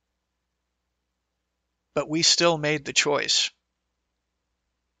 But we still made the choice.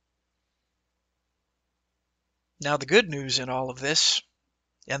 Now, the good news in all of this,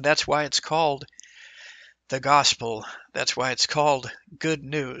 and that's why it's called the gospel, that's why it's called good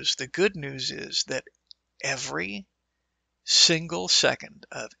news. The good news is that every single second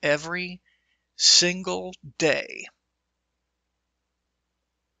of every single day,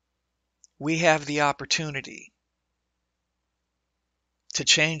 we have the opportunity to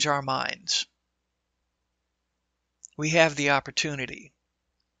change our minds. We have the opportunity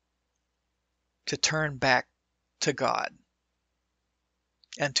to turn back to God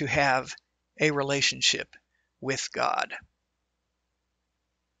and to have a relationship with God.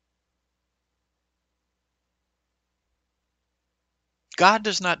 God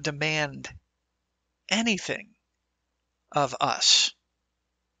does not demand anything of us.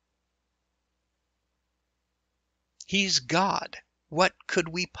 He's God. What could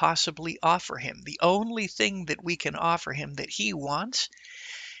we possibly offer him? The only thing that we can offer him that he wants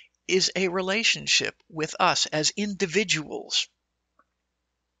is a relationship with us as individuals.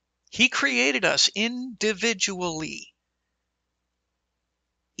 He created us individually,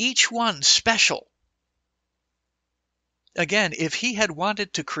 each one special. Again, if he had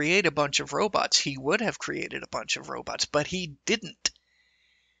wanted to create a bunch of robots, he would have created a bunch of robots, but he didn't.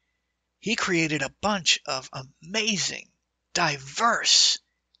 He created a bunch of amazing, diverse.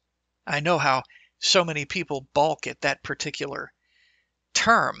 I know how so many people balk at that particular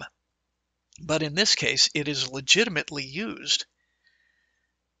term, but in this case, it is legitimately used.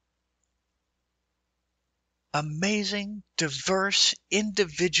 Amazing, diverse,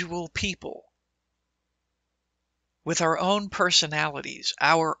 individual people with our own personalities,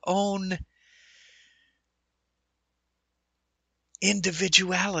 our own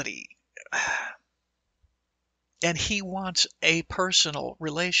individuality. And he wants a personal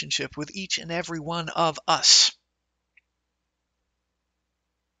relationship with each and every one of us.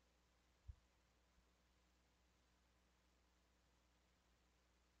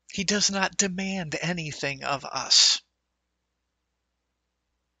 He does not demand anything of us.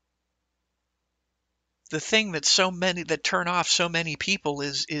 The thing that turn off so many people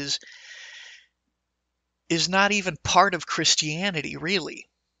is not even part of Christianity, really.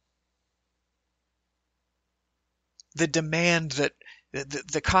 The demand that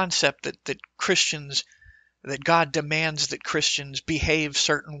the concept that Christians, that God demands that Christians behave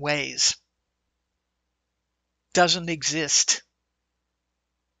certain ways, doesn't exist.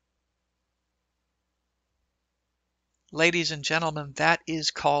 Ladies and gentlemen, that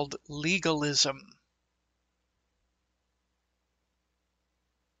is called legalism.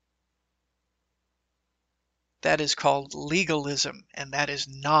 That is called legalism, and that is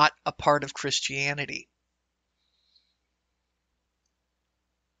not a part of Christianity.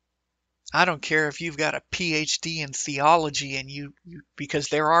 I don't care if you've got a PhD in theology and because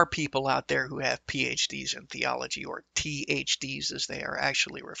there are people out there who have PhDs in theology, or THDs as they are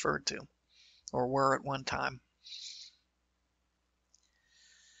actually referred to. or were at one time,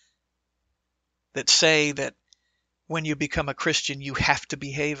 that say that when you become a Christian, you have to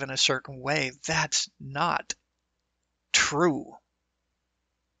behave in a certain way. That's not true.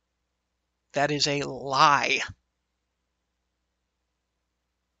 That is a lie.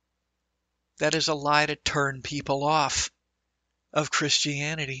 That is a lie to turn people off of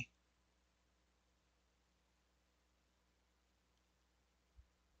Christianity.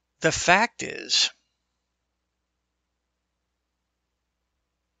 The fact is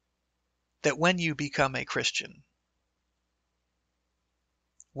that when you become a Christian,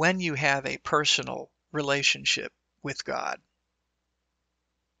 when you have a personal relationship with God,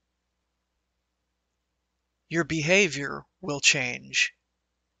 your behavior will change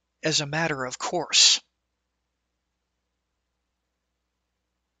as a matter of course,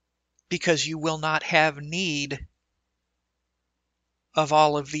 because you will not have need of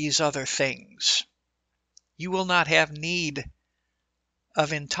all of these other things. You will not have need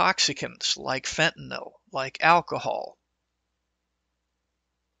of intoxicants like fentanyl, like alcohol,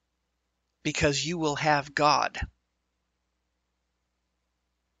 because you will have God.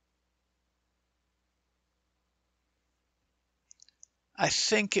 I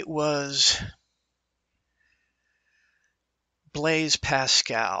think it was Blaise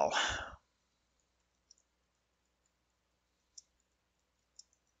Pascal.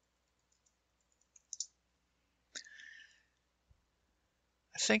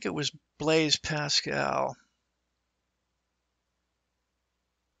 I think it was Blaise Pascal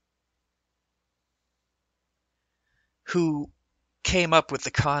who came up with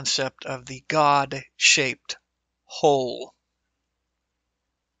the concept of the God-shaped hole.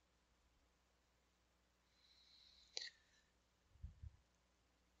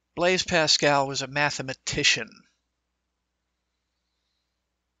 Blaise Pascal was a mathematician.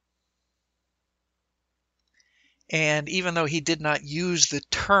 And even though he did not use the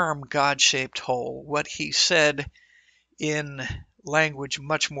term God-shaped hole, what he said in language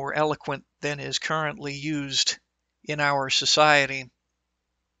much more eloquent than is currently used in our society,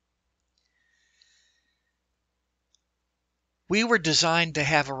 we were designed to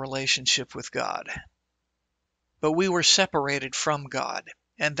have a relationship with God, but we were separated from God,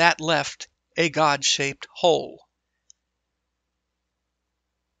 and that left a God-shaped hole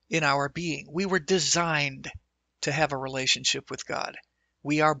in our being. We were designed to have a relationship with God.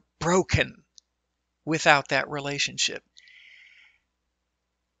 We are broken without that relationship.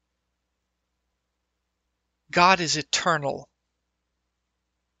 God is eternal.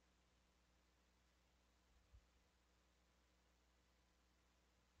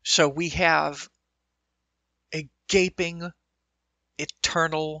 So we have a gaping,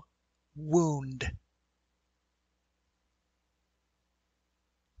 eternal wound.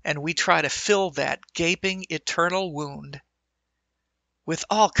 And we try to fill that gaping, eternal wound with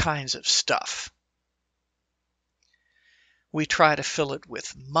all kinds of stuff. We try to fill it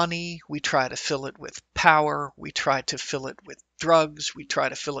with money. We try to fill it with power. We try to fill it with drugs. We try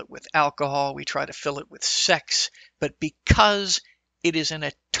to fill it with alcohol. We try to fill it with sex. But because it is an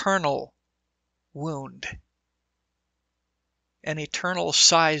eternal wound, an eternal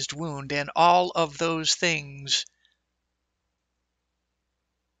sized wound, and all of those things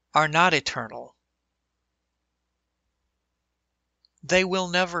are not eternal, they will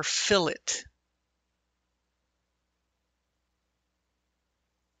never fill it.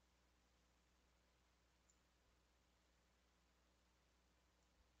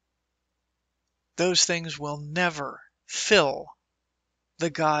 Those things will never fill the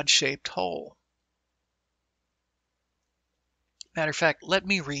God-shaped hole. Matter of fact, let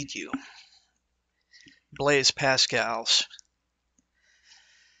me read you Blaise Pascal's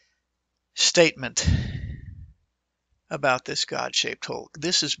statement about this God-shaped hole.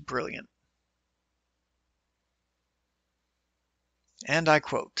 This is brilliant. And I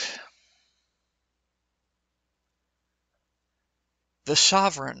quote, "The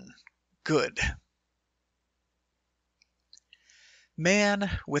sovereign good. Man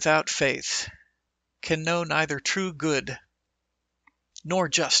without faith can know neither true good nor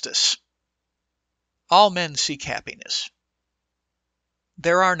justice. All men seek happiness.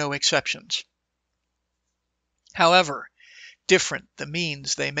 There are no exceptions. However different the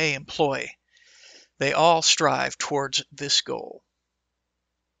means they may employ, they all strive towards this goal.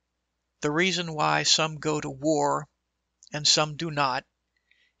 The reason why some go to war and some do not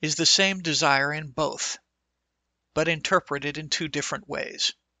is the same desire in both, but interpreted in two different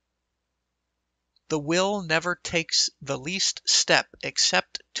ways. The will never takes the least step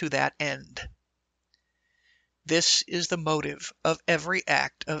except to that end. This is the motive of every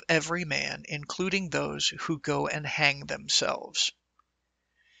act of every man, including those who go and hang themselves.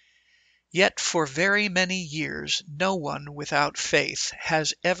 Yet for very many years no one without faith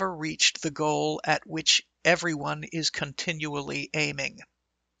has ever reached the goal at which everyone is continually aiming.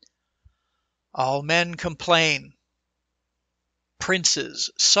 All men complain.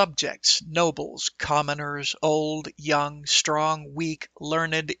 Princes, subjects, nobles, commoners, old, young, strong, weak,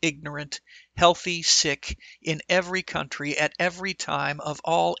 learned, ignorant, healthy, sick, in every country, at every time, of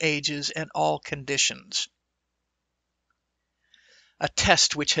all ages and all conditions. A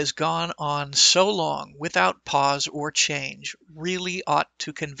test which has gone on so long without pause or change really ought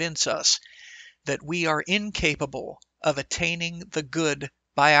to convince us that we are incapable of attaining the good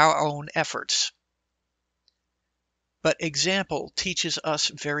by our own efforts. But example teaches us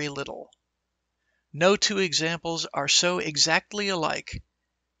very little. No two examples are so exactly alike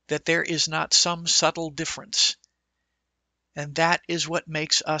that there is not some subtle difference, and that is what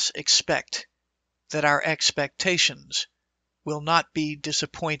makes us expect that our expectations will not be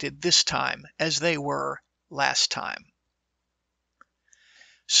disappointed this time as they were last time.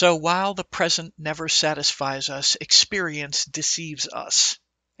 So while the present never satisfies us, experience deceives us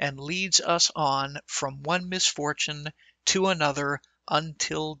and leads us on from one misfortune to another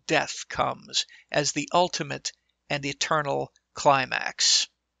until death comes as the ultimate and eternal climax.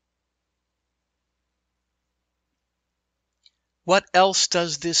 What else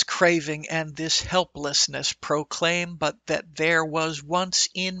does this craving and this helplessness proclaim but that there was once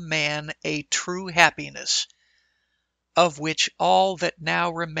in man a true happiness, of which all that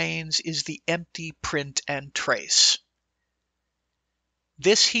now remains is the empty print and trace?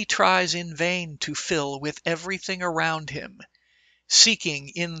 This he tries in vain to fill with everything around him, seeking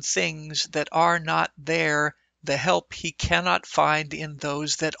in things that are not there the help he cannot find in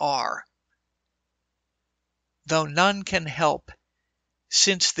those that are. Though none can help,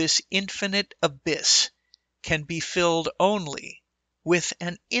 since this infinite abyss can be filled only with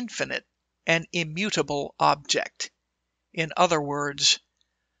an infinite and immutable object, in other words,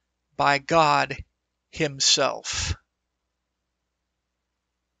 by God Himself.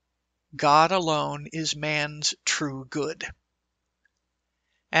 God alone is man's true good.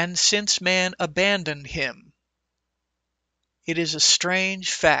 And since man abandoned Him, it is a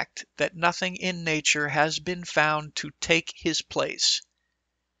strange fact that nothing in nature has been found to take His place.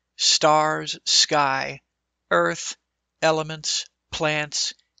 Stars, sky, earth, elements,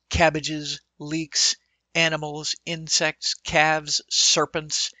 plants, cabbages, leeks, animals, insects, calves,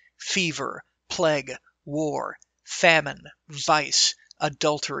 serpents, fever, plague, war, famine, vice,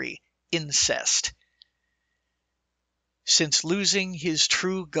 adultery, incest. Since losing his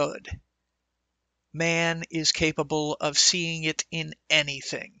true good, man is capable of seeing it in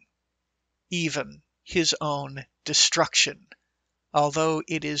anything, even his own destruction, although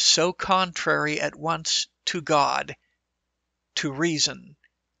it is so contrary at once to God, to reason,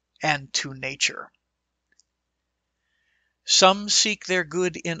 and to nature. Some seek their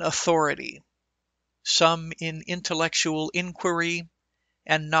good in authority, some in intellectual inquiry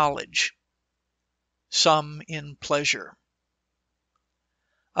and knowledge, some in pleasure.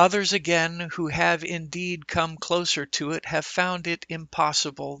 Others again, who have indeed come closer to it, have found it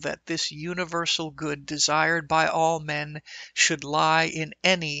impossible that this universal good desired by all men should lie in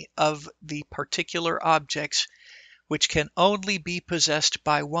any of the particular objects which can only be possessed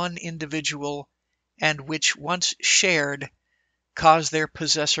by one individual, and which once shared cause their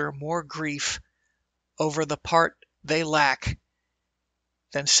possessor more grief over the part they lack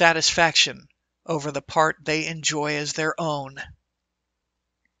than satisfaction over the part they enjoy as their own.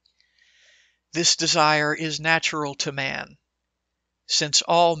 This desire is natural to man, since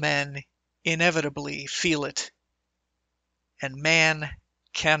all men inevitably feel it, and man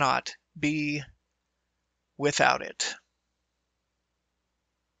cannot be without it.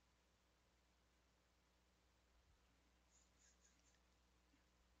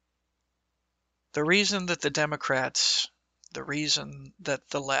 The reason that the Democrats, the reason that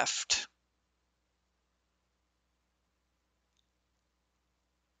the left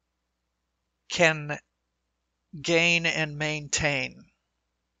can gain and maintain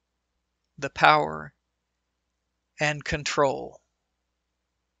the power and control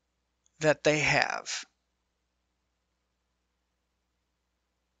that they have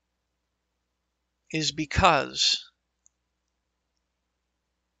is because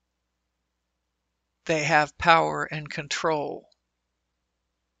they have power and control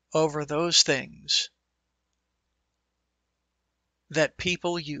over those things that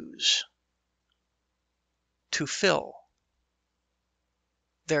people use to fill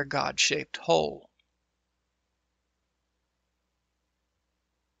their God-shaped hole.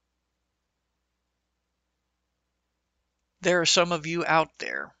 There are some of you out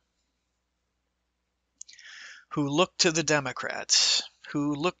there who look to the Democrats,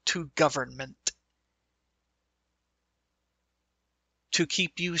 who look to government to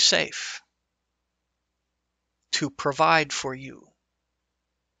keep you safe, to provide for you,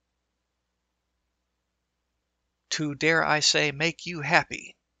 to, dare I say, make you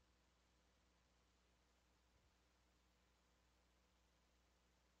happy.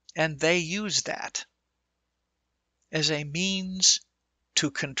 And they use that as a means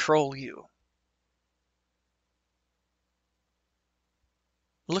to control you.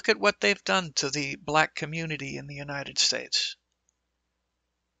 Look at what they've done to the black community in the United States.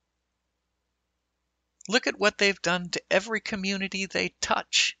 Look at what they've done to every community they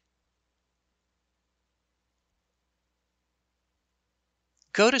touch.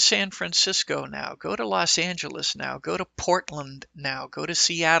 Go to San Francisco now. Go to Los Angeles now. Go to Portland now. Go to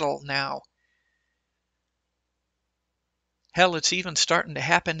Seattle now. Hell, it's even starting to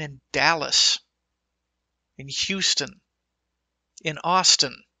happen in Dallas, in Houston, in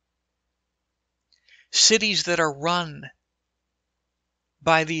Austin. Cities that are run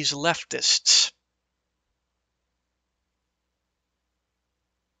by these leftists.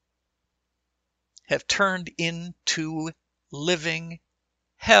 Have turned into living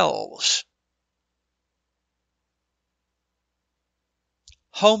hells.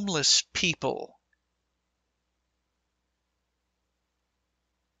 Homeless people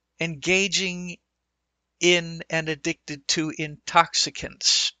engaging in and addicted to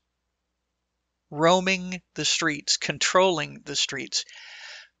intoxicants, roaming the streets, controlling the streets,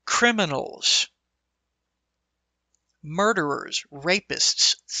 criminals, murderers,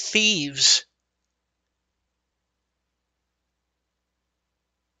 rapists, thieves,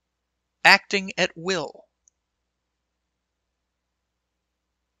 acting at will.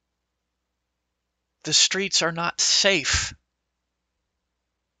 The streets are not safe.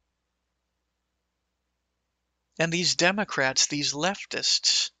 And these Democrats, these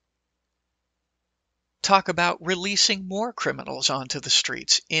leftists, talk about releasing more criminals onto the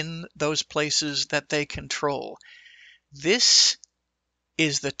streets in those places that they control. This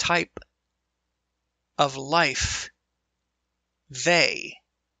is the type of life they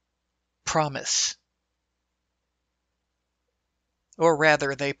promise. Or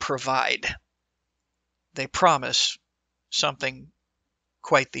rather, they provide. They promise something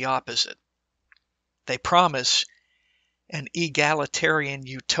quite the opposite. They promise an egalitarian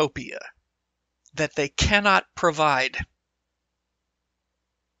utopia that they cannot provide,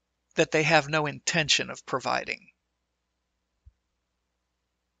 that they have no intention of providing.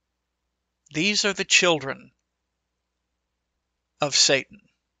 These are the children of Satan.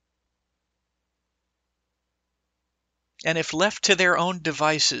 And if left to their own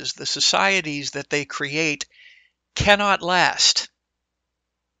devices, the societies that they create cannot last.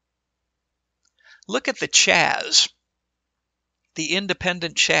 Look at the Chaz, the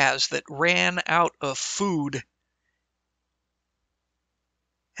independent Chaz that ran out of food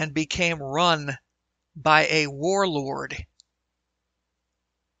and became run by a warlord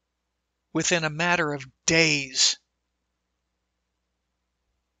within a matter of days.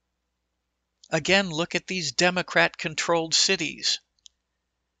 Again, look at these Democrat-controlled cities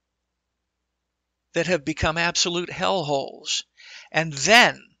that have become absolute hellholes. And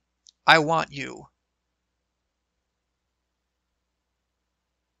then I want you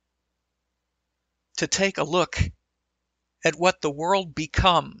to take a look at what the world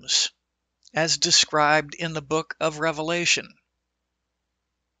becomes as described in the book of Revelation.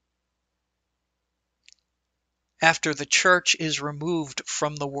 After the church is removed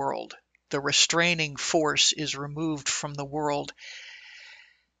from the world, the restraining force is removed from the world,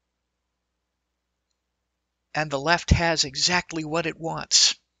 and the left has exactly what it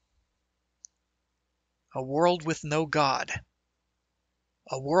wants. A world with no God,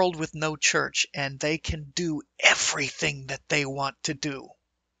 a world with no church, and they can do everything that they want to do.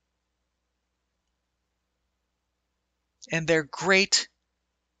 And they're great.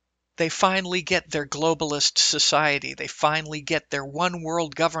 They finally get their globalist society. They finally get their one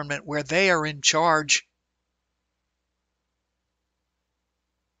world government where they are in charge.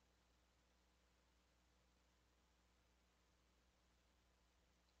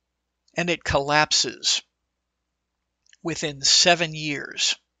 And it collapses within 7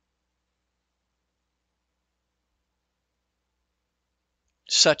 years.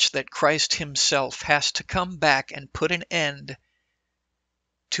 Such that Christ himself has to come back and put an end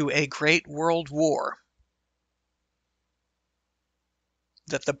to a great world war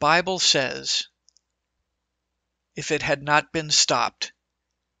that the Bible says, if it had not been stopped,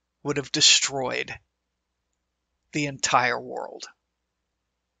 would have destroyed the entire world.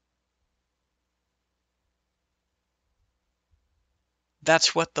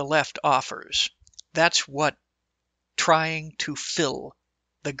 That's what the left offers. That's what trying to fill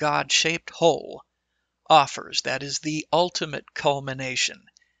the God-shaped hole offers. That is the ultimate culmination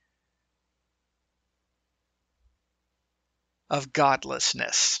of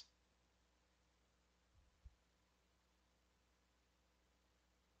godlessness.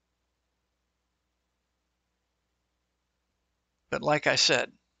 But like I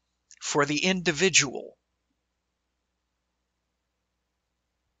said, for the individual,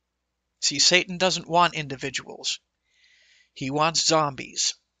 see, Satan doesn't want individuals. He wants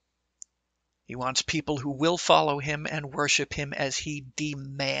zombies. He wants people who will follow him and worship him as he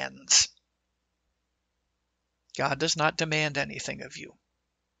demands. God does not demand anything of you.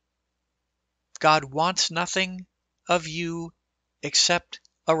 God wants nothing of you except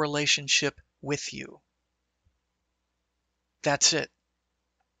a relationship with you. That's it.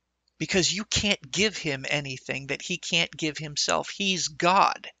 Because you can't give him anything that he can't give himself. He's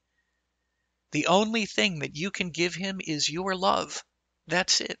God. The only thing that you can give him is your love.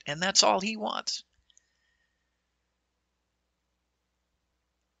 That's it. And that's all he wants.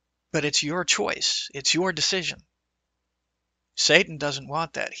 But it's your choice. It's your decision. Satan doesn't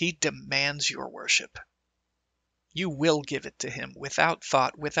want that. He demands your worship. You will give it to him without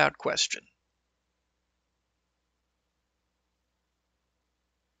thought, without question.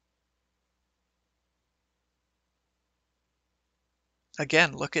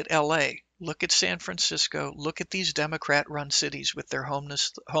 Again, look at LA, look at San Francisco, look at these Democrat-run cities with their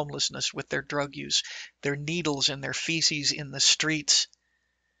homelessness, with their drug use, their needles and their feces in the streets,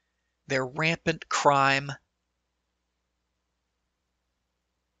 their rampant crime.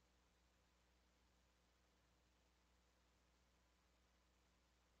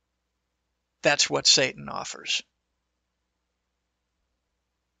 That's what Satan offers.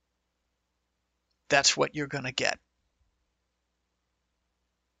 That's what you're going to get.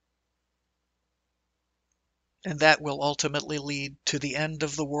 And that will ultimately lead to the end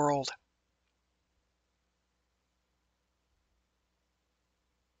of the world.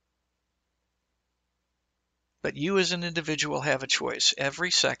 But you as an individual have a choice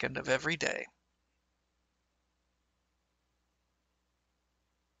every second of every day.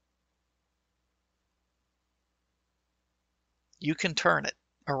 You can turn it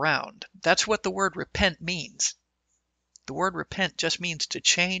around. That's what the word repent means. The word repent just means to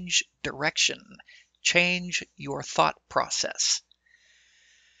change direction, change your thought process.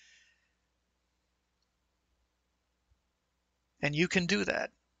 And you can do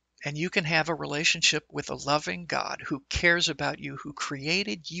that. And you can have a relationship with a loving God who cares about you, who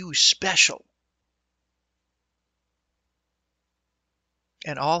created you special.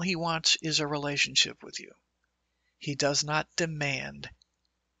 And all he wants is a relationship with you. He does not demand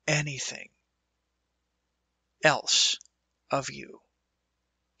anything else of you.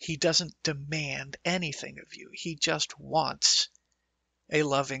 He doesn't demand anything of you. He just wants a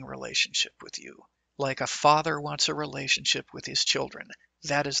loving relationship with you. Like a father wants a relationship with his children.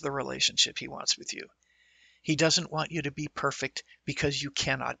 That is the relationship he wants with you. He doesn't want you to be perfect because you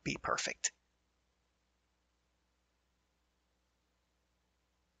cannot be perfect.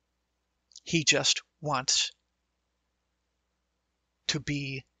 He just wants to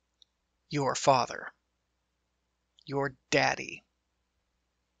be your father, your daddy.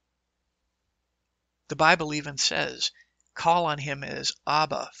 The Bible even says, call on him as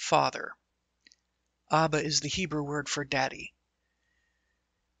Abba, Father. Abba is the Hebrew word for daddy.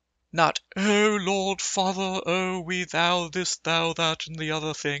 Not, oh Lord Father, oh we thou this, thou that, and the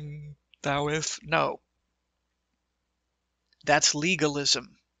other thing, thou'th. No. That's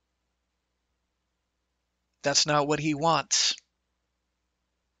legalism. That's not what he wants.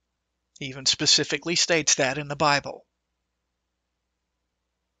 He even specifically states that in the Bible.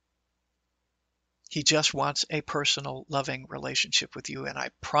 He just wants a personal, loving relationship with you, and I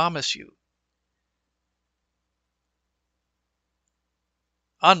promise you,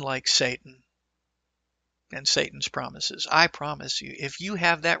 unlike Satan and Satan's promises, I promise you, if you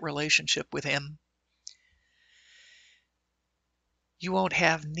have that relationship with him, you won't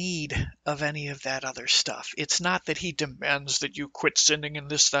have need of any of that other stuff. It's not that he demands that you quit sinning and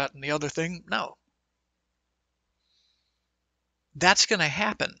this, that, and the other thing. No. That's going to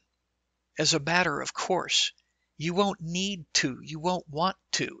happen as a matter of course. You won't need to. You won't want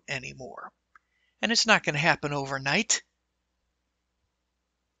to anymore. And it's not going to happen overnight.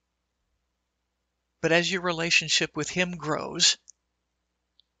 But as your relationship with him grows,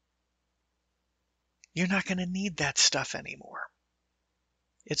 you're not going to need that stuff anymore.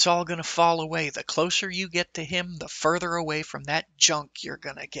 It's all going to fall away. The closer you get to him, the further away from that junk you're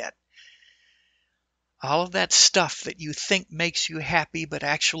going to get. All of that stuff that you think makes you happy but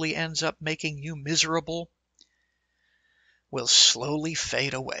actually ends up making you miserable will slowly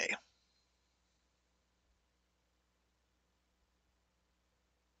fade away.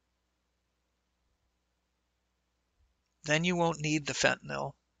 Then you won't need the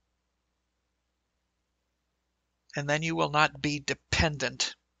fentanyl. And then you will not be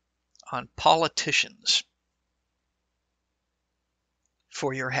dependent on politicians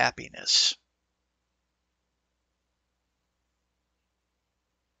for your happiness.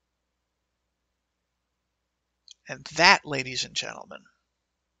 And that, ladies and gentlemen,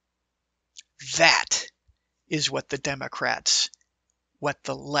 that is what the Democrats, what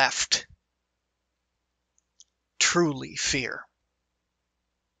the left truly fear.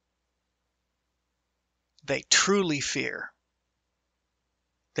 They truly fear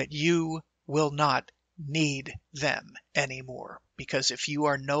that you will not need them anymore, because if you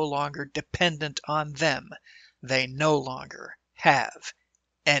are no longer dependent on them, they no longer have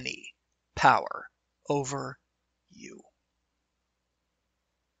any power over you.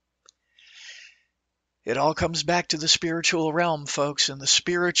 It all comes back to the spiritual realm, folks, and the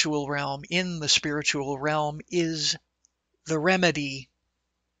spiritual realm, in the spiritual realm, is the remedy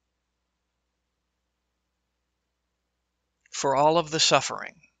for all of the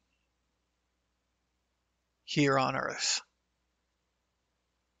suffering here on earth.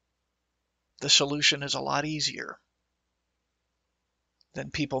 The solution is a lot easier than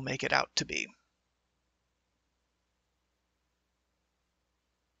people make it out to be.